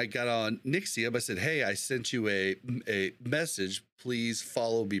why when I got on Nixium, I said, hey, I sent you a message. Please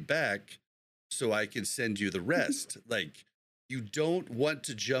follow me back so I can send you the rest. Like, you don't want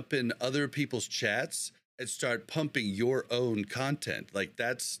to jump in other people's chats and start pumping your own content. Like,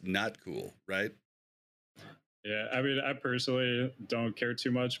 that's not cool, right? Yeah, I mean, I personally don't care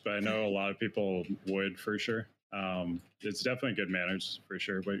too much, but I know a lot of people would for sure. It's definitely good manners for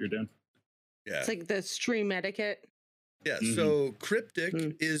sure what you're doing. Yeah. It's like the stream etiquette. Yeah. So cryptic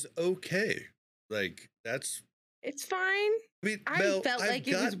is okay. Like, it's fine. I mean, I felt like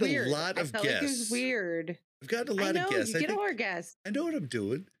it was weird. A lot of guests. Like it was weird. I've gotten a lot of guests. You get more guests. I know what I'm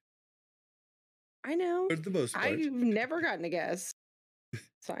doing. I know. For the most part. I've never gotten a guess.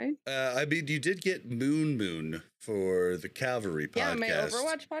 Fine. I mean, you did get Moon for the Cavalry podcast. Yeah, my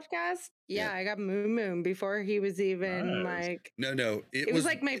Overwatch podcast. Yeah, I got Moon before he was even like. No, it was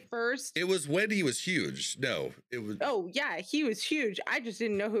like my first. It was when he was huge. No, it was. Oh yeah, he was huge. I just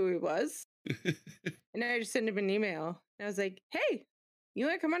didn't know who he was, and I just sent him an email. And I was like, "Hey, you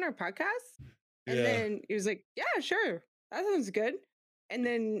want to come on our podcast?" And then he was like, "Yeah, sure, that sounds good." And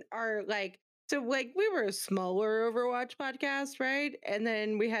then so we were a smaller Overwatch podcast, right? And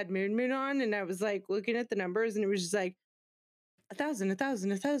then we had Moon on, and I was like looking at the numbers, and it was just like 1,000,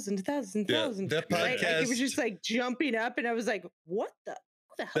 1,000, 1,000, 1,000, 1,000. That podcast, right? Like, it was just like jumping up, and I was like, "What the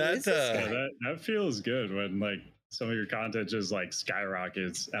hell is this guy?" Yeah, that feels good when like some of your content just like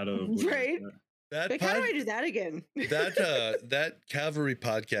skyrockets out of the blue. Right. Like, how do I do that again? That Cavalry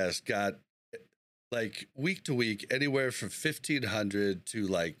podcast got like week to week anywhere from 1,500 to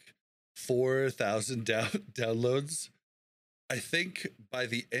like 4,000 downloads. I think by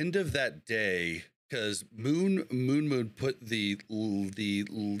the end of that day, because Moon put the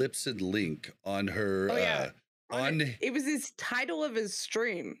Lipson link on her. It was his title of his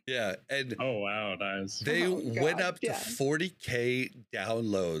stream. Yeah, and oh wow, nice. They went up to 40K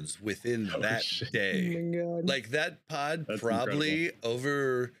downloads within that day. Oh my God. Like that pod That's probably incredible.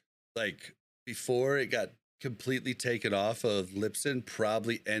 over like before it got completely taken off of Lipson,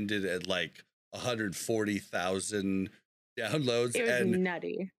 probably ended at like 140,000 downloads. It was and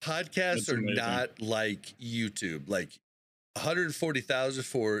nutty. Podcasts are not like YouTube. Like 140,000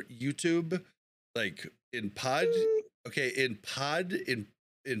 for YouTube, like in podcasts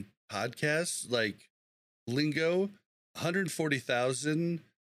like lingo, 140,000.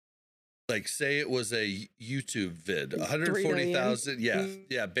 Like say it was a YouTube vid, 140,000.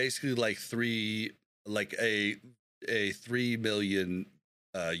 Yeah, basically like a 3 million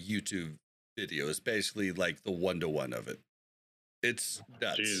YouTube video is basically like the 1-to-1 of it. It's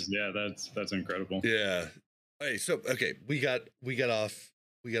nuts. Jeez, yeah, that's incredible. Yeah. Hey, so okay, we got off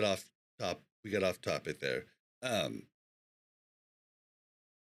topic there.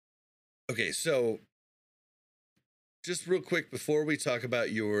 Okay, so just real quick before we talk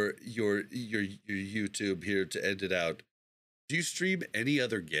about your YouTube here to end it out, do you stream any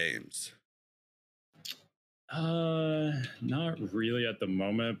other games? Not really at the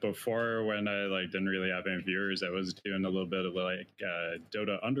moment. Before, when I like didn't really have any viewers, I was doing a little bit of like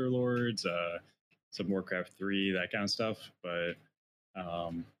Dota Underlords, some Warcraft 3, that kind of stuff. But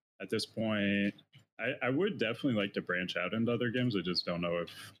at this point, I would definitely like to branch out into other games. I just don't know if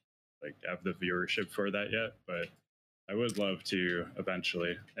like I have the viewership for that yet, but I would love to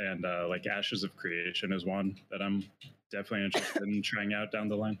eventually. And like Ashes of Creation is one that I'm definitely interested in trying out down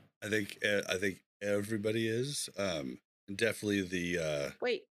the line. I think everybody is. Definitely the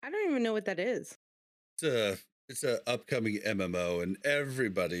wait, I don't even know what that is. It's a upcoming MMO, and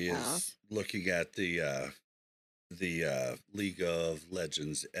everybody is looking at the League of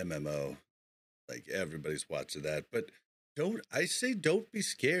Legends MMO. Like everybody's watching that, but don't be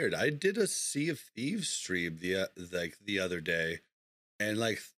scared. I did a Sea of Thieves stream the other day, and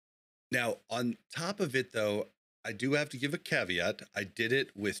like now on top of it though, I do have to give a caveat. I did it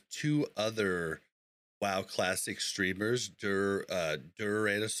with 2 other WoW Classic streamers,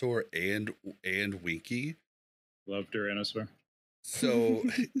 Duranosaur and Winky. Love Duranosaur. So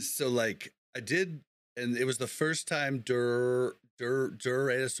like I did, and it was the first time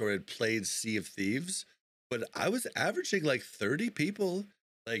Duranosaur had played Sea of Thieves, but I was averaging like 30 people.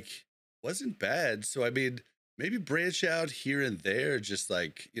 Like, wasn't bad. So I mean, maybe branch out here and there, just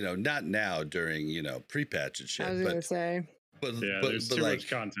like, not now during, pre-patch and shit. I was gonna say. But there's too much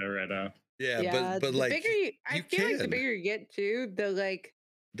content right now. Yeah, but like I feel like the bigger you get too,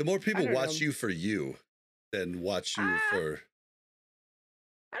 the more people watch you for you than watch you for.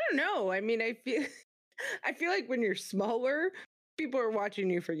 I don't know. I mean, I feel like when you're smaller, people are watching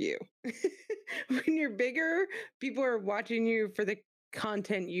you for you. When you're bigger, people are watching you for the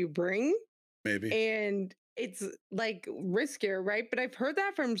content you bring. Maybe. And it's like riskier, right? But I've heard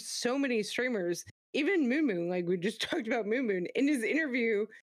that from so many streamers. Even Moon Moon, like we just talked about Moon Moon in his interview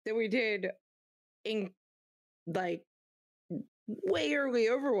that we did in like way early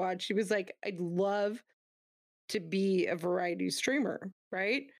Overwatch. He was like, I'd love to be a variety streamer,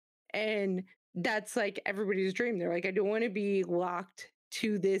 right? And that's like everybody's dream. They're like, I don't want to be locked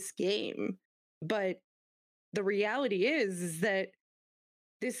to this game. But the reality is that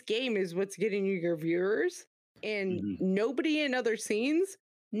this game is what's getting you your viewers, and nobody in other scenes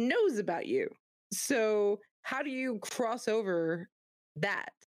knows about you. So how do you cross over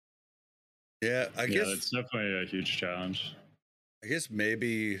that? Yeah, I guess it's definitely a huge challenge. I guess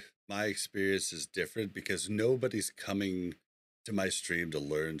maybe my experience is different because nobody's coming to my stream to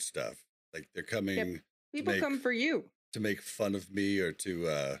learn stuff. Like they're coming People come for you to make fun of me or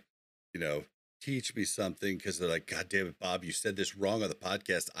to teach me something because they're like, God damn it, Bob, you said this wrong on the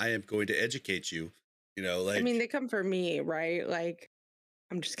podcast. I am going to educate you. Like I mean, they come for me, right? Like,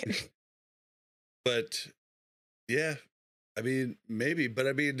 I'm just kidding. But yeah, I mean, maybe, but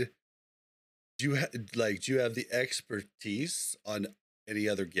I mean, do you have the expertise on any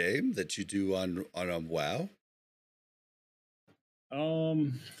other game that you do on WoW?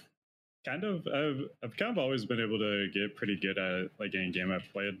 Kind of. I've kind of always been able to get pretty good at like any game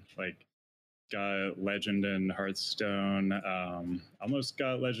I've played. Like, got Legend in Hearthstone. Almost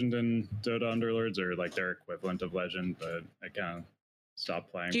got Legend in Dota Underlords, or like their equivalent of Legend, but I kind of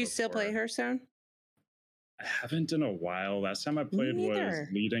stopped playing. Do you still play Hearthstone? I haven't in a while. Last time I played was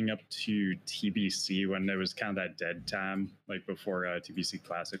leading up to TBC, when there was kind of that dead time, like before TBC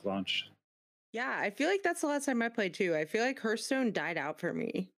Classic launched. Yeah, I feel like that's the last time I played too. I feel like Hearthstone died out for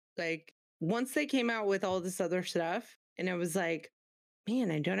me. Like once they came out with all this other stuff, and I was like,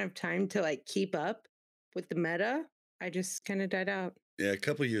 man, I don't have time to like keep up with the meta. I just kind of died out. Yeah, a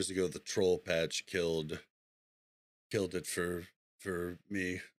couple years ago, the troll patch killed it for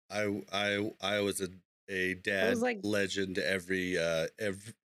me. I was a dad legend every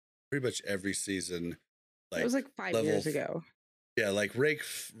pretty much every season. Like it was like 5 years ago. Yeah, like rank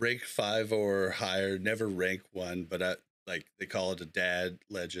 5 or higher. Never rank 1, but like they call it a dad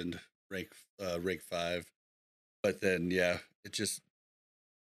legend, rank 5. But then yeah,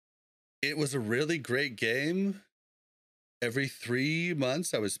 it was a really great game. Every 3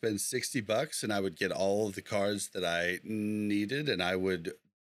 months, I would spend $60 and I would get all of the cards that I needed, and I would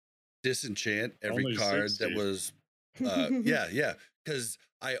disenchant every only card 60. that was yeah, because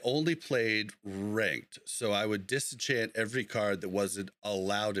I only played ranked, so I would disenchant every card that wasn't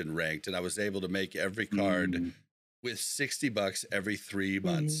allowed in ranked, and I was able to make every card with $60 every 3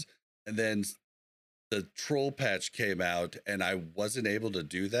 months. And then the troll patch came out and I wasn't able to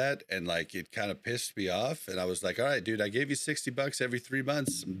do that, and like it kind of pissed me off, and I was like, all right, dude, I gave you $60 every 3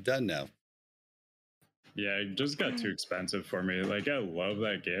 months. I'm done now. Yeah, it just got too expensive for me. Like, I love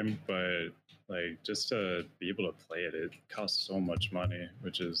that game, but like just to be able to play it, it costs so much money,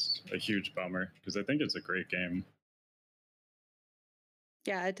 which is a huge bummer because I think it's a great game.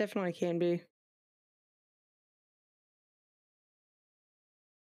 Yeah, it definitely can be.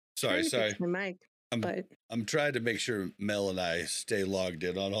 Sorry. My mic. I'm trying to make sure Mel and I stay logged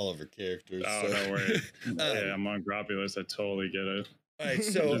in on all of our characters. Oh, so. Don't worry. Yeah, I'm on Gropulus. I totally get it. All right,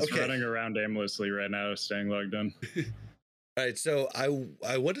 so just running around aimlessly right now, staying logged in. All right, so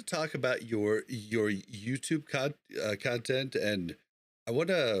I want to talk about your YouTube content, and I want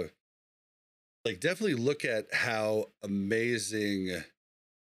to like definitely look at how amazing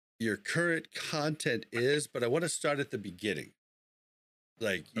your current content is, but I want to start at the beginning.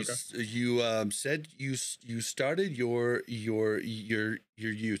 Like you said you started your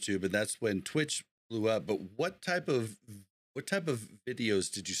YouTube, and that's when Twitch blew up. But what type of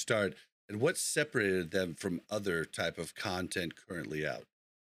videos did you start, and what separated them from other type of content currently out?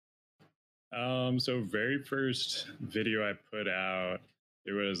 So very first video I put out,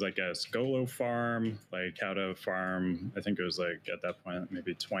 it was like a Skolo farm, like how to farm. I think it was like at that point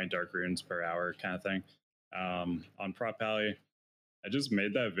maybe 20 dark runes per hour kind of thing. On Prop Alley. I just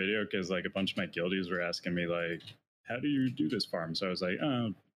made that video because like a bunch of my guildies were asking me like, how do you do this farm? So I was like,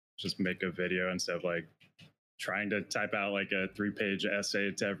 oh, just make a video instead of like trying to type out like a 3-page essay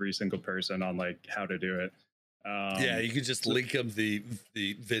to every single person on like how to do it. Yeah, you could just link them the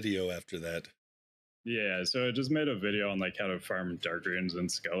video after that. Yeah, so I just made a video on like how to farm dark runes in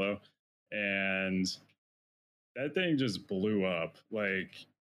Skolo, and that thing just blew up. Like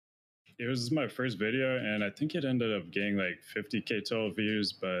it was my first video, and I think it ended up getting like 50K total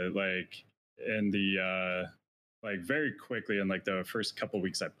views, but like in the like very quickly in like the first couple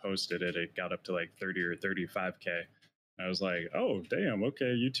weeks I posted it, it got up to like 30 or 35K. I was like, oh damn, okay,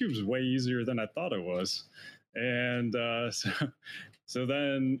 YouTube's way easier than I thought it was. And so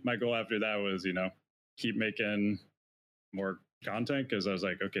then my goal after that was, you know, keep making more content, because I was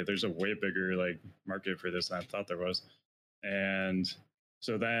like, okay, there's a way bigger like market for this than I thought there was. And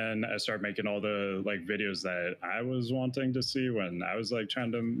so then I started making all the like videos that I was wanting to see when I was like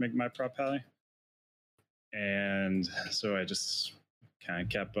trying to make my prop pally. And so I just kind of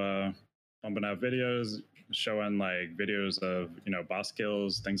kept pumping out videos, showing like videos of, you know, boss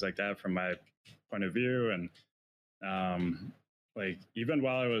kills, things like that from my point of view. And like even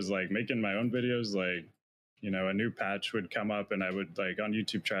while I was like making my own videos, like, you know, a new patch would come up and I would like on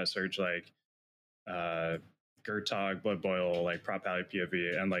YouTube try to search like Gertog, Blood Boil, like prop pally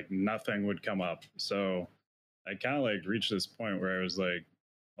POV, and like nothing would come up. So I kind of like reached this point where I was like,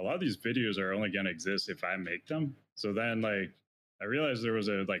 a lot of these videos are only going to exist if I make them. So then like I realized there was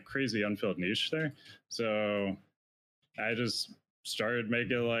a like crazy unfilled niche there. So I just started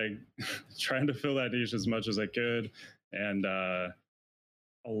making like trying to fill that niche as much as I could. And a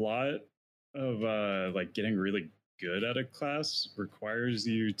lot of like getting really good at a class requires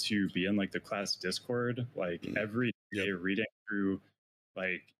you to be in like the class Discord like every day, reading through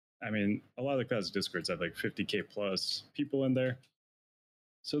like, I mean, a lot of the class Discords have like 50K plus people in there.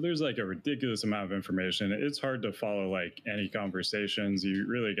 So there's like a ridiculous amount of information. It's hard to follow like any conversations. You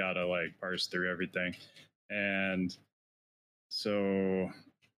really gotta like parse through everything. And so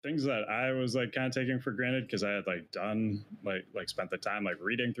things that I was like kind of taking for granted because I had like done like spent the time like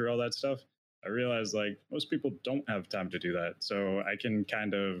reading through all that stuff, I realized like most people don't have time to do that. So I can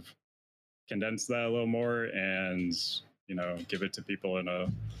kind of condense that a little more and, you know, give it to people in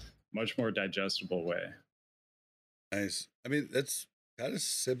a much more digestible way. Nice. I mean, that's kind of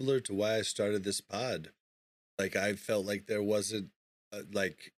similar to why I started this pod. Like I felt like there wasn't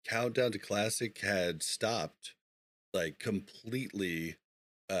like Countdown to Classic had stopped like completely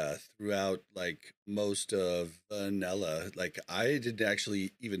throughout like most of vanilla. Like I didn't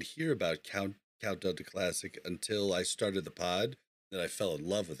actually even hear about Countdown to Classic until I started the pod. Then I fell in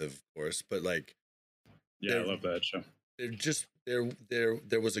love with it, of course. But like, yeah, I love that show.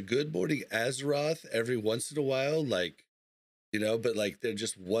 There was a Good Morning Azeroth every once in a while, like, you know, but like there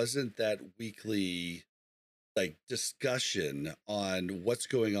just wasn't that weekly like discussion on what's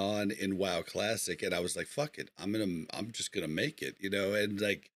going on in WoW Classic. And I was like, fuck it, I'm just gonna make it, you know. And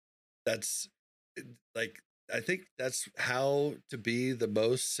like that's like I think that's how to be the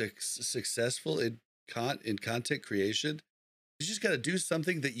most successful in content creation. You just got to do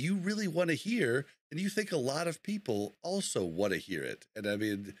something that you really want to hear, and you think a lot of people also want to hear it. And I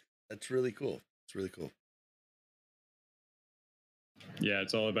mean, that's really cool. It's really cool. Yeah,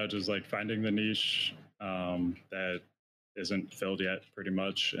 it's all about just like finding the niche that isn't filled yet, pretty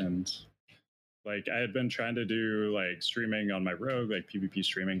much. And like I had been trying to do like streaming on my Rogue, like PvP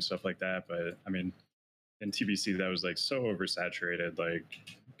streaming, stuff like that. But I mean, in TBC, that was like so oversaturated, like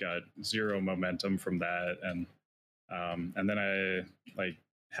got zero momentum from that. And then I like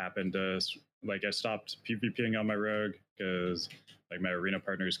happened to like I stopped PvPing on my Rogue because like my arena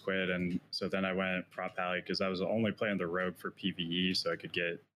partners quit, and so then I went prop pally because I was only playing the Rogue for PvE, so I could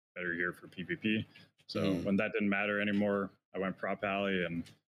get better gear for PvP. So when that didn't matter anymore, I went prop pally, and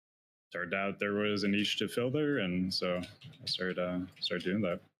turned out there was a niche to fill there, and so I started doing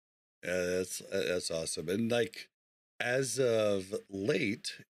that. Yeah, that's awesome. And like as of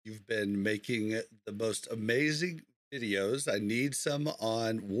late, you've been making the most amazing videos. I need some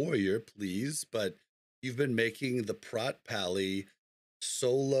on Warrior, please, but you've been making the prot pally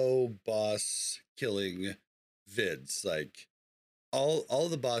solo boss killing vids, like all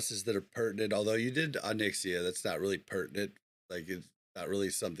the bosses that are pertinent. Although you did Onyxia, that's not really pertinent. Like it's not really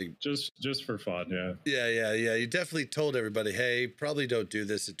something. Just for fun, yeah. Yeah. You definitely told everybody, hey, probably don't do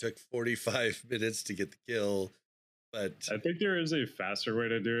this. It took 45 minutes to get the kill, but I think there is a faster way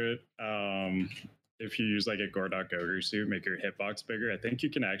to do it. If you use like a Gordok Ogre suit, make your hitbox bigger, I think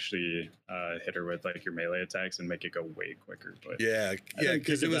you can actually hit her with like your melee attacks and make it go way quicker. But yeah,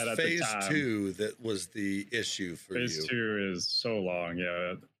 because it was phase 2 that was the issue for you. Phase 2 is so long.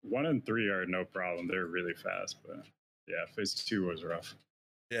 Yeah, 1 and 3 are no problem; they're really fast. But yeah, phase 2 was rough.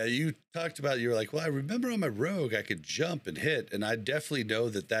 Yeah, you talked about, you were like, well, I remember on my Rogue I could jump and hit, and I definitely know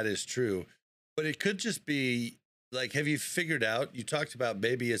that is true. But it could just be like, have you figured out? You talked about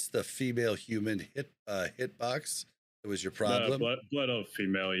maybe it's the female human hitbox that was your problem. Blood Elf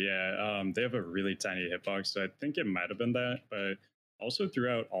female, yeah. They have a really tiny hitbox, so I think it might have been that. But also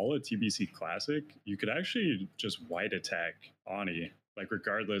throughout all of TBC Classic, you could actually just white attack Ani, like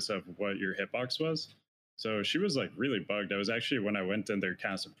regardless of what your hitbox was. So she was like really bugged. I was actually, when I went in there,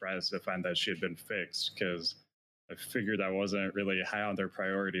 kind of surprised to find that she had been fixed, because I figured that wasn't really high on their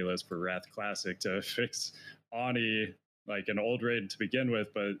priority list for Wrath Classic to fix Ani, like an old raid to begin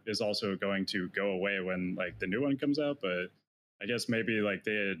with, but is also going to go away when like the new one comes out. But I guess maybe like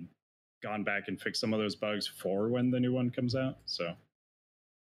they had gone back and fixed some of those bugs for when the new one comes out. So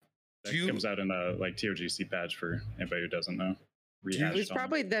that comes out in a like TOGC patch for anybody who doesn't know. It was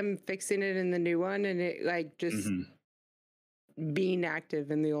probably them fixing it in the new one and it like just being active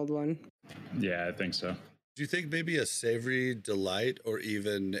in the old one. Yeah, I think so. Do you think maybe a Savory Delight or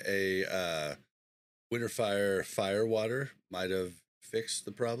even a Winterfire Firewater might have fixed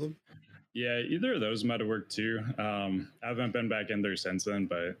the problem? Yeah, either of those might have worked too. I haven't been back in there since then,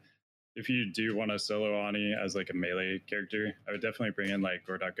 but if you do want to solo Ani as like a melee character, I would definitely bring in like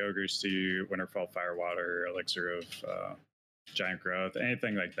Gordok Ogres to Winterfall Firewater, Elixir of Giant Growth,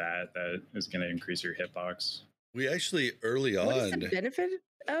 anything like that that is going to increase your hitbox. We actually early on. What is the benefit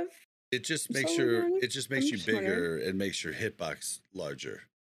of? It just makes you bigger and makes your hitbox larger.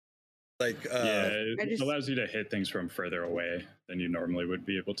 Like yeah, it allows you to hit things from further away than you normally would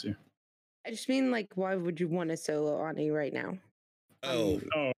be able to. I just mean, like, why would you want to solo Ani right now? Oh,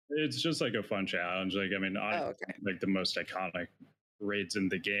 it's just like a fun challenge. Like, I mean, like the most iconic raids in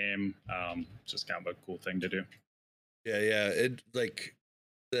the game. Just kind of a cool thing to do. Yeah. It like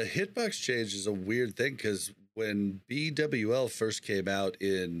the hitbox change is a weird thing because when BWL first came out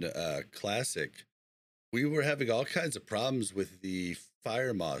in Classic, we were having all kinds of problems with the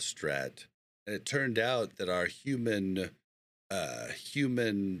Fire Moss strat, and it turned out that our human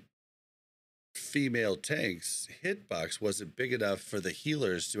female tanks hitbox wasn't big enough for the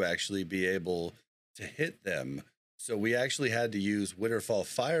healers to actually be able to hit them. So we actually had to use Winterfall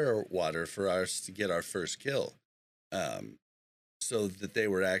Firewater for us to get our first kill. So that they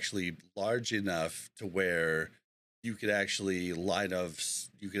were actually large enough to where you could actually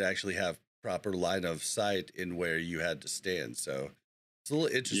have proper line of sight in where you had to stand. So it's a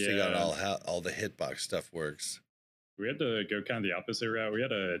little interesting on how all the hitbox stuff works. We had to go kind of the opposite route. We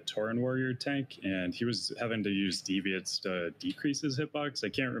had a Tauren Warrior tank, and he was having to use Deviates to decrease his hitbox. I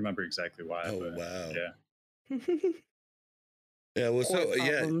can't remember exactly why. Oh, but wow. Yeah. Yeah. Well, so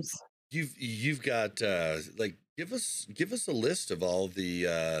you've got like give us a list of all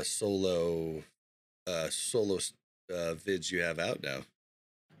the solo vids you have out now.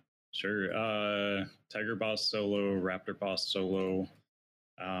 Sure. Tiger Boss solo, Raptor Boss solo,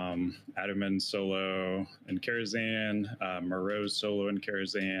 Adaman solo and Karazhan, Morose solo and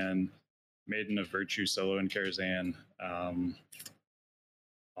Karazhan, Maiden of Virtue solo and Karazhan,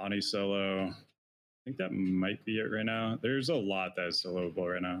 Ani solo. I think that might be it right now. There's a lot that is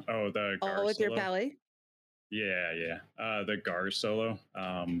soloable right now. Oh, the Gar with solo. your Pally? Yeah. The Gar solo.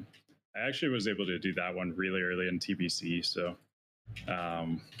 I actually was able to do that one really early in TBC. So,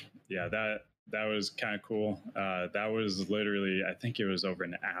 yeah, that was kind of cool. That was literally, I think it was over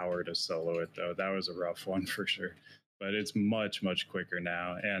an hour to solo it, though. That was a rough one for sure. But it's much, much quicker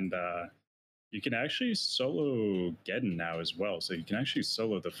now. And you can actually solo Geddon now as well. So you can actually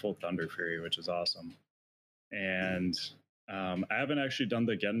solo the full Thunder Fury, which is awesome. And I haven't actually done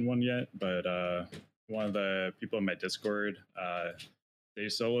the Geddon one yet, but one of the people in my Discord, they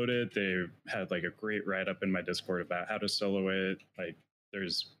soloed it. They had like a great write-up in my Discord about how to solo it. Like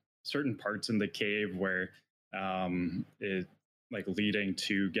there's certain parts in the cave where it like leading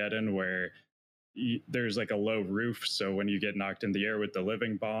to Geddon where there's like a low roof, so when you get knocked in the air with the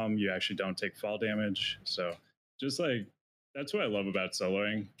living bomb, you actually don't take fall damage. So just like that's what I love about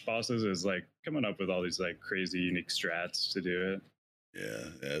soloing bosses is like coming up with all these like crazy unique strats to do it.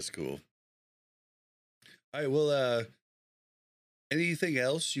 Yeah, that's cool. All right, well, anything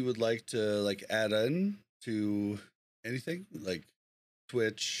else you would like to like add on to anything like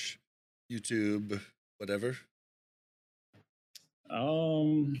Twitch, YouTube, whatever?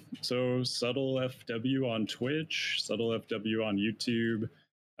 So SubtleFW on Twitch, SubtleFW on YouTube.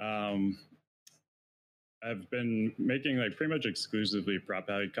 I've been making like pretty much exclusively prop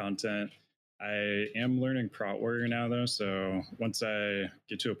alley content. I am learning Prot Warrior now though, so once I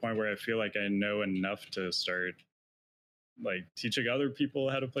get to a point where I feel like I know enough to start like teaching other people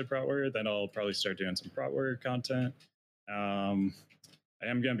how to play Prot Warrior, then I'll probably start doing some Prot Warrior content. I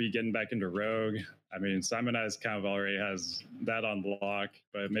am going to be getting back into Rogue. I mean, Simon Eyes kind of already has that on lock,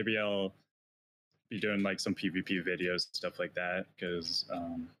 but maybe I'll be doing like some PvP videos, stuff like that, because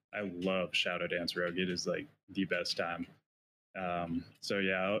I love Shadow Dance Rogue. It is like the best time. So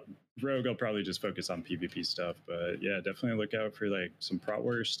yeah, Rogue, I'll probably just focus on PvP stuff, but yeah, definitely look out for like some prop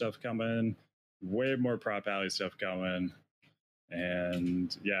warrior stuff coming, way more prop alley stuff coming,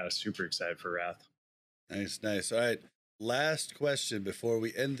 and yeah, super excited for Wrath. Nice. All right. Last question before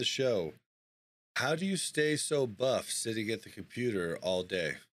we end the show. How do you stay so buff sitting at the computer all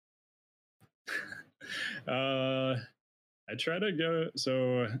day? I try to go,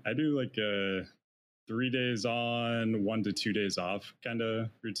 so I do like a 3 days on, 1 to 2 days off kind of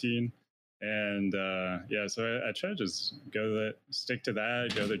routine. And yeah, so I try to just stick to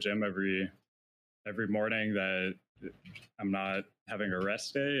that, go to the gym every morning that I'm not having a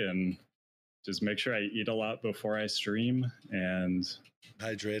rest day, and just make sure I eat a lot before I stream, and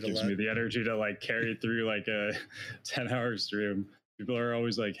Hydrate a gives lot. me the energy to like carry through like a 10-hour stream. People are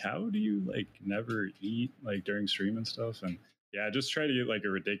always like, how do you like never eat like during stream and stuff? And yeah, I just try to eat like a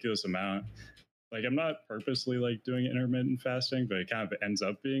ridiculous amount. Like I'm not purposely like doing intermittent fasting, but it kind of ends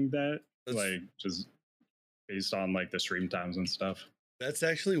up being that, like just based on like the stream times and stuff. That's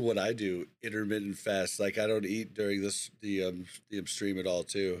actually what I do, intermittent fast. Like I don't eat during the stream at all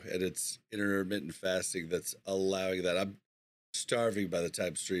too, and it's intermittent fasting that's allowing that. I'm starving by the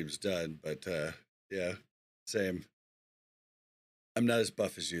time stream's done, but yeah, same. I'm not as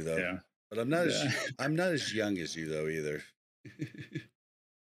buff as you though. Yeah. But I'm not as young as you though either.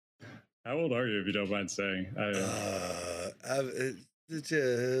 How old are you, if you don't mind saying? If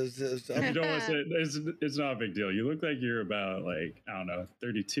you don't want to say, it's not a big deal. You look like you're about like, I don't know,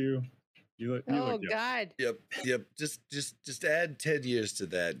 32. You look God. Yep. Just add 10 years to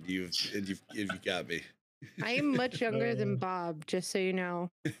that. You've got me. I am much younger than Bob, just so you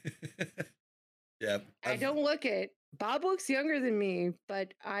know. Yeah. I don't look it. Bob looks younger than me,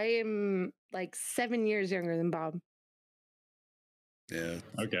 but I am like 7 years younger than Bob. Yeah.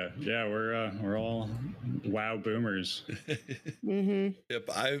 Okay. Yeah, we're all wow boomers. Mm-hmm. Yep.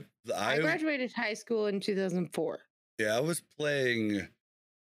 I graduated high school in 2004. Yeah, I was playing.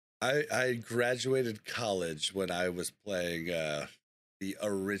 I graduated college when I was playing the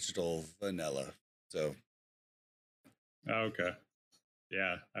original vanilla. So. Okay.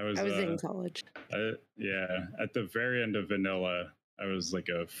 Yeah, I was in college. Yeah, at the very end of vanilla, I was like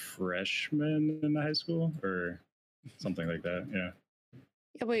a freshman in high school or something like that. Yeah.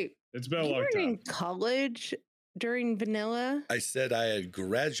 Yeah, wait. It's been a you long weren't time. in college during vanilla? I said I had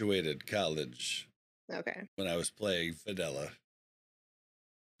graduated college. Okay. When I was playing vanilla.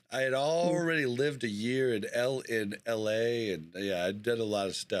 I had already lived a year in LA, and yeah, I'd done a lot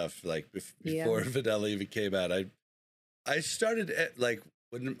of stuff like before vanilla even came out. I started like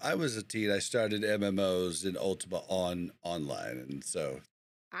when I was a teen, I started MMOs in Ultima online, and so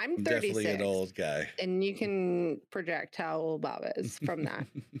I'm 36, definitely an old guy. And you can project how old Bob is from that.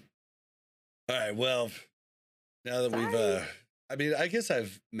 All right, well, now that we've I mean, I guess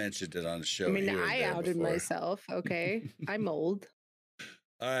I've mentioned it on the show. I mean, I outed myself. Okay. I'm old.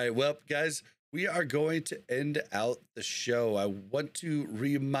 All right. Well, guys, we are going to end out the show. I want to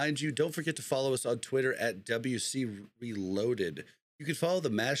remind you, don't forget to follow us on Twitter at WC Reloaded. You can follow the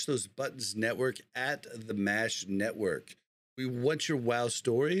Mash Those Buttons Network at the Mash Network. We want your WoW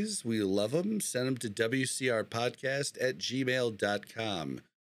stories. We love them. Send them to WCRpodcast@gmail.com.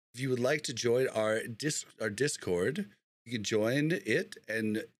 If you would like to join our Discord, you can join it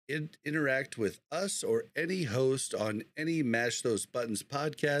and interact with us or any host on any Mash Those Buttons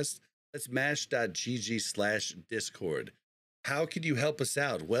podcast. That's mash.gg/Discord. How can you help us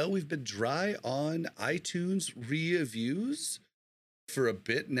out? Well, we've been dry on iTunes reviews for a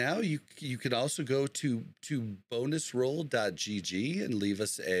bit now. You can also go to bonusroll.gg and leave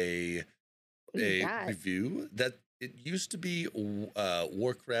us a review. That it used to be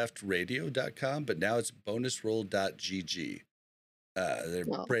warcraftradio.com, but now it's bonusroll.gg. They're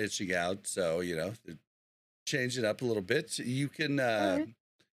branching out, so they're changing up a little bit. You can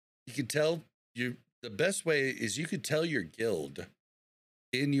you can tell the best way is you can tell your guild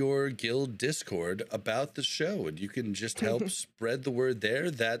in your guild Discord about the show, and you can just help spread the word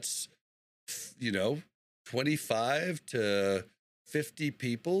there. That's 25 to 50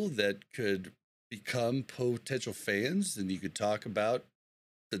 people that could become potential fans, and you could talk about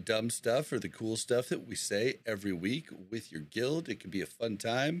the dumb stuff or the cool stuff that we say every week with your guild. It can be a fun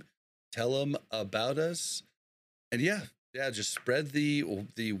time. Tell them about us, and yeah, just spread the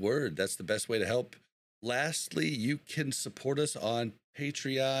word. That's the best way to help. Lastly, you can support us on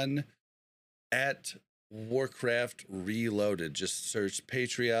Patreon at Warcraft Reloaded. Just search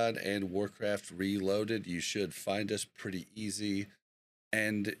Patreon and Warcraft Reloaded. You should find us pretty easy.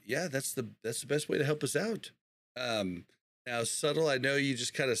 And yeah, that's the best way to help us out. Now, Subtle, I know you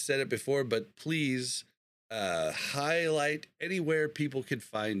just kind of said it before, but please highlight anywhere people can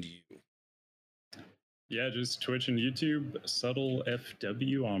find you. Yeah, just Twitch and YouTube,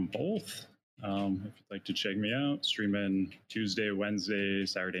 SubtleFW on both. If you'd like to check me out, streaming Tuesday, Wednesday,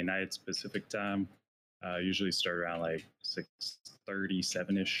 Saturday nights Pacific time. Usually start around like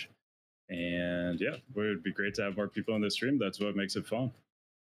 6:37ish. And yeah, it would be great to have more people in the stream. That's what makes it fun.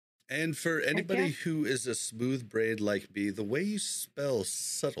 And for anybody who is a smooth brain like me, the way you spell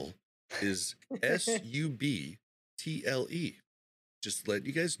subtle is SUBTLE. Just let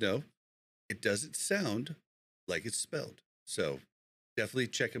you guys know, it doesn't sound like it's spelled. So definitely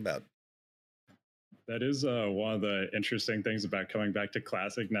check them out. That is one of the interesting things about coming back to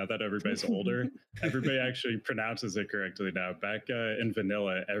Classic now that everybody's older. Everybody actually pronounces it correctly now. Back in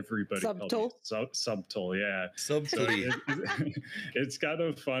Vanilla, everybody called it Subtle, yeah. Subtle. It's kind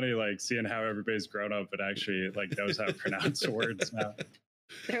of funny, like, seeing how everybody's grown up and actually, like, knows how to pronounce words now.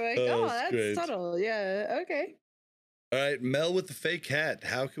 They're like, oh, that's great. Subtle. Yeah, okay. All right, Mel with the fake hat.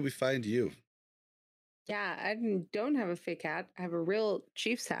 How can we find you? Yeah, I don't have a fake hat. I have a real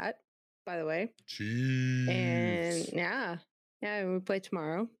Chiefs hat, by the way. Chiefs. And yeah, we play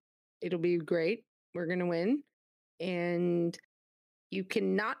tomorrow. It'll be great. We're going to win. And you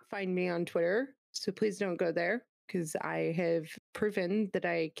cannot find me on Twitter, so please don't go there because I have proven that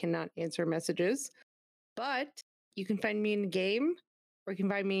I cannot answer messages. But you can find me in the game or you can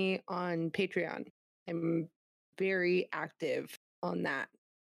find me on Patreon. I'm very active on that.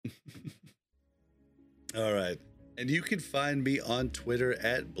 All right. And you can find me on Twitter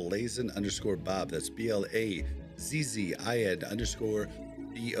at Blazin_Bob. That's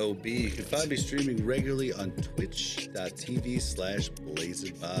BLAZZIN_BOB. You can find me streaming regularly on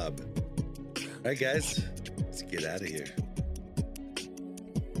twitch.tv/BlazinBob. All right, guys, let's get out of here.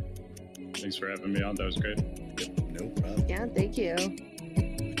 Thanks for having me on. That was great. No problem. Yeah, thank you.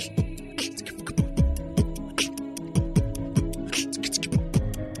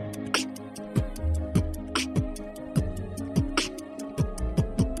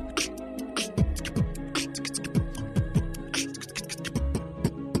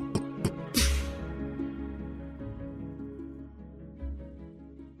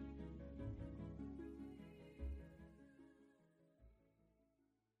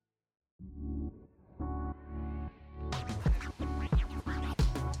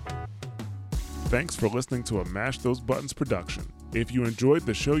 Thanks for listening to a Mash Those Buttons production. If you enjoyed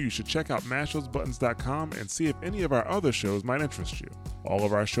the show, you should check out mashthosebuttons.com and see if any of our other shows might interest you. All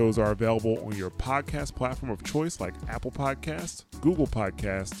of our shows are available on your podcast platform of choice like Apple Podcasts, Google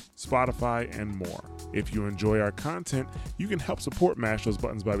Podcasts, Spotify, and more. If you enjoy our content, you can help support Mash Those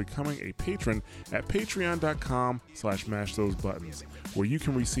Buttons by becoming a patron at patreon.com/mashthosebuttons, where you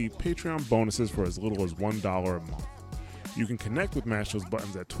can receive Patreon bonuses for as little as $1 a month. You can connect with Mash Those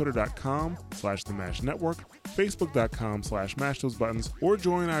Buttons at twitter.com/The Mash Network, facebook.com/mashthosebuttons, or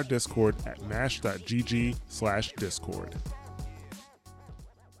join our Discord at mash.gg/discord.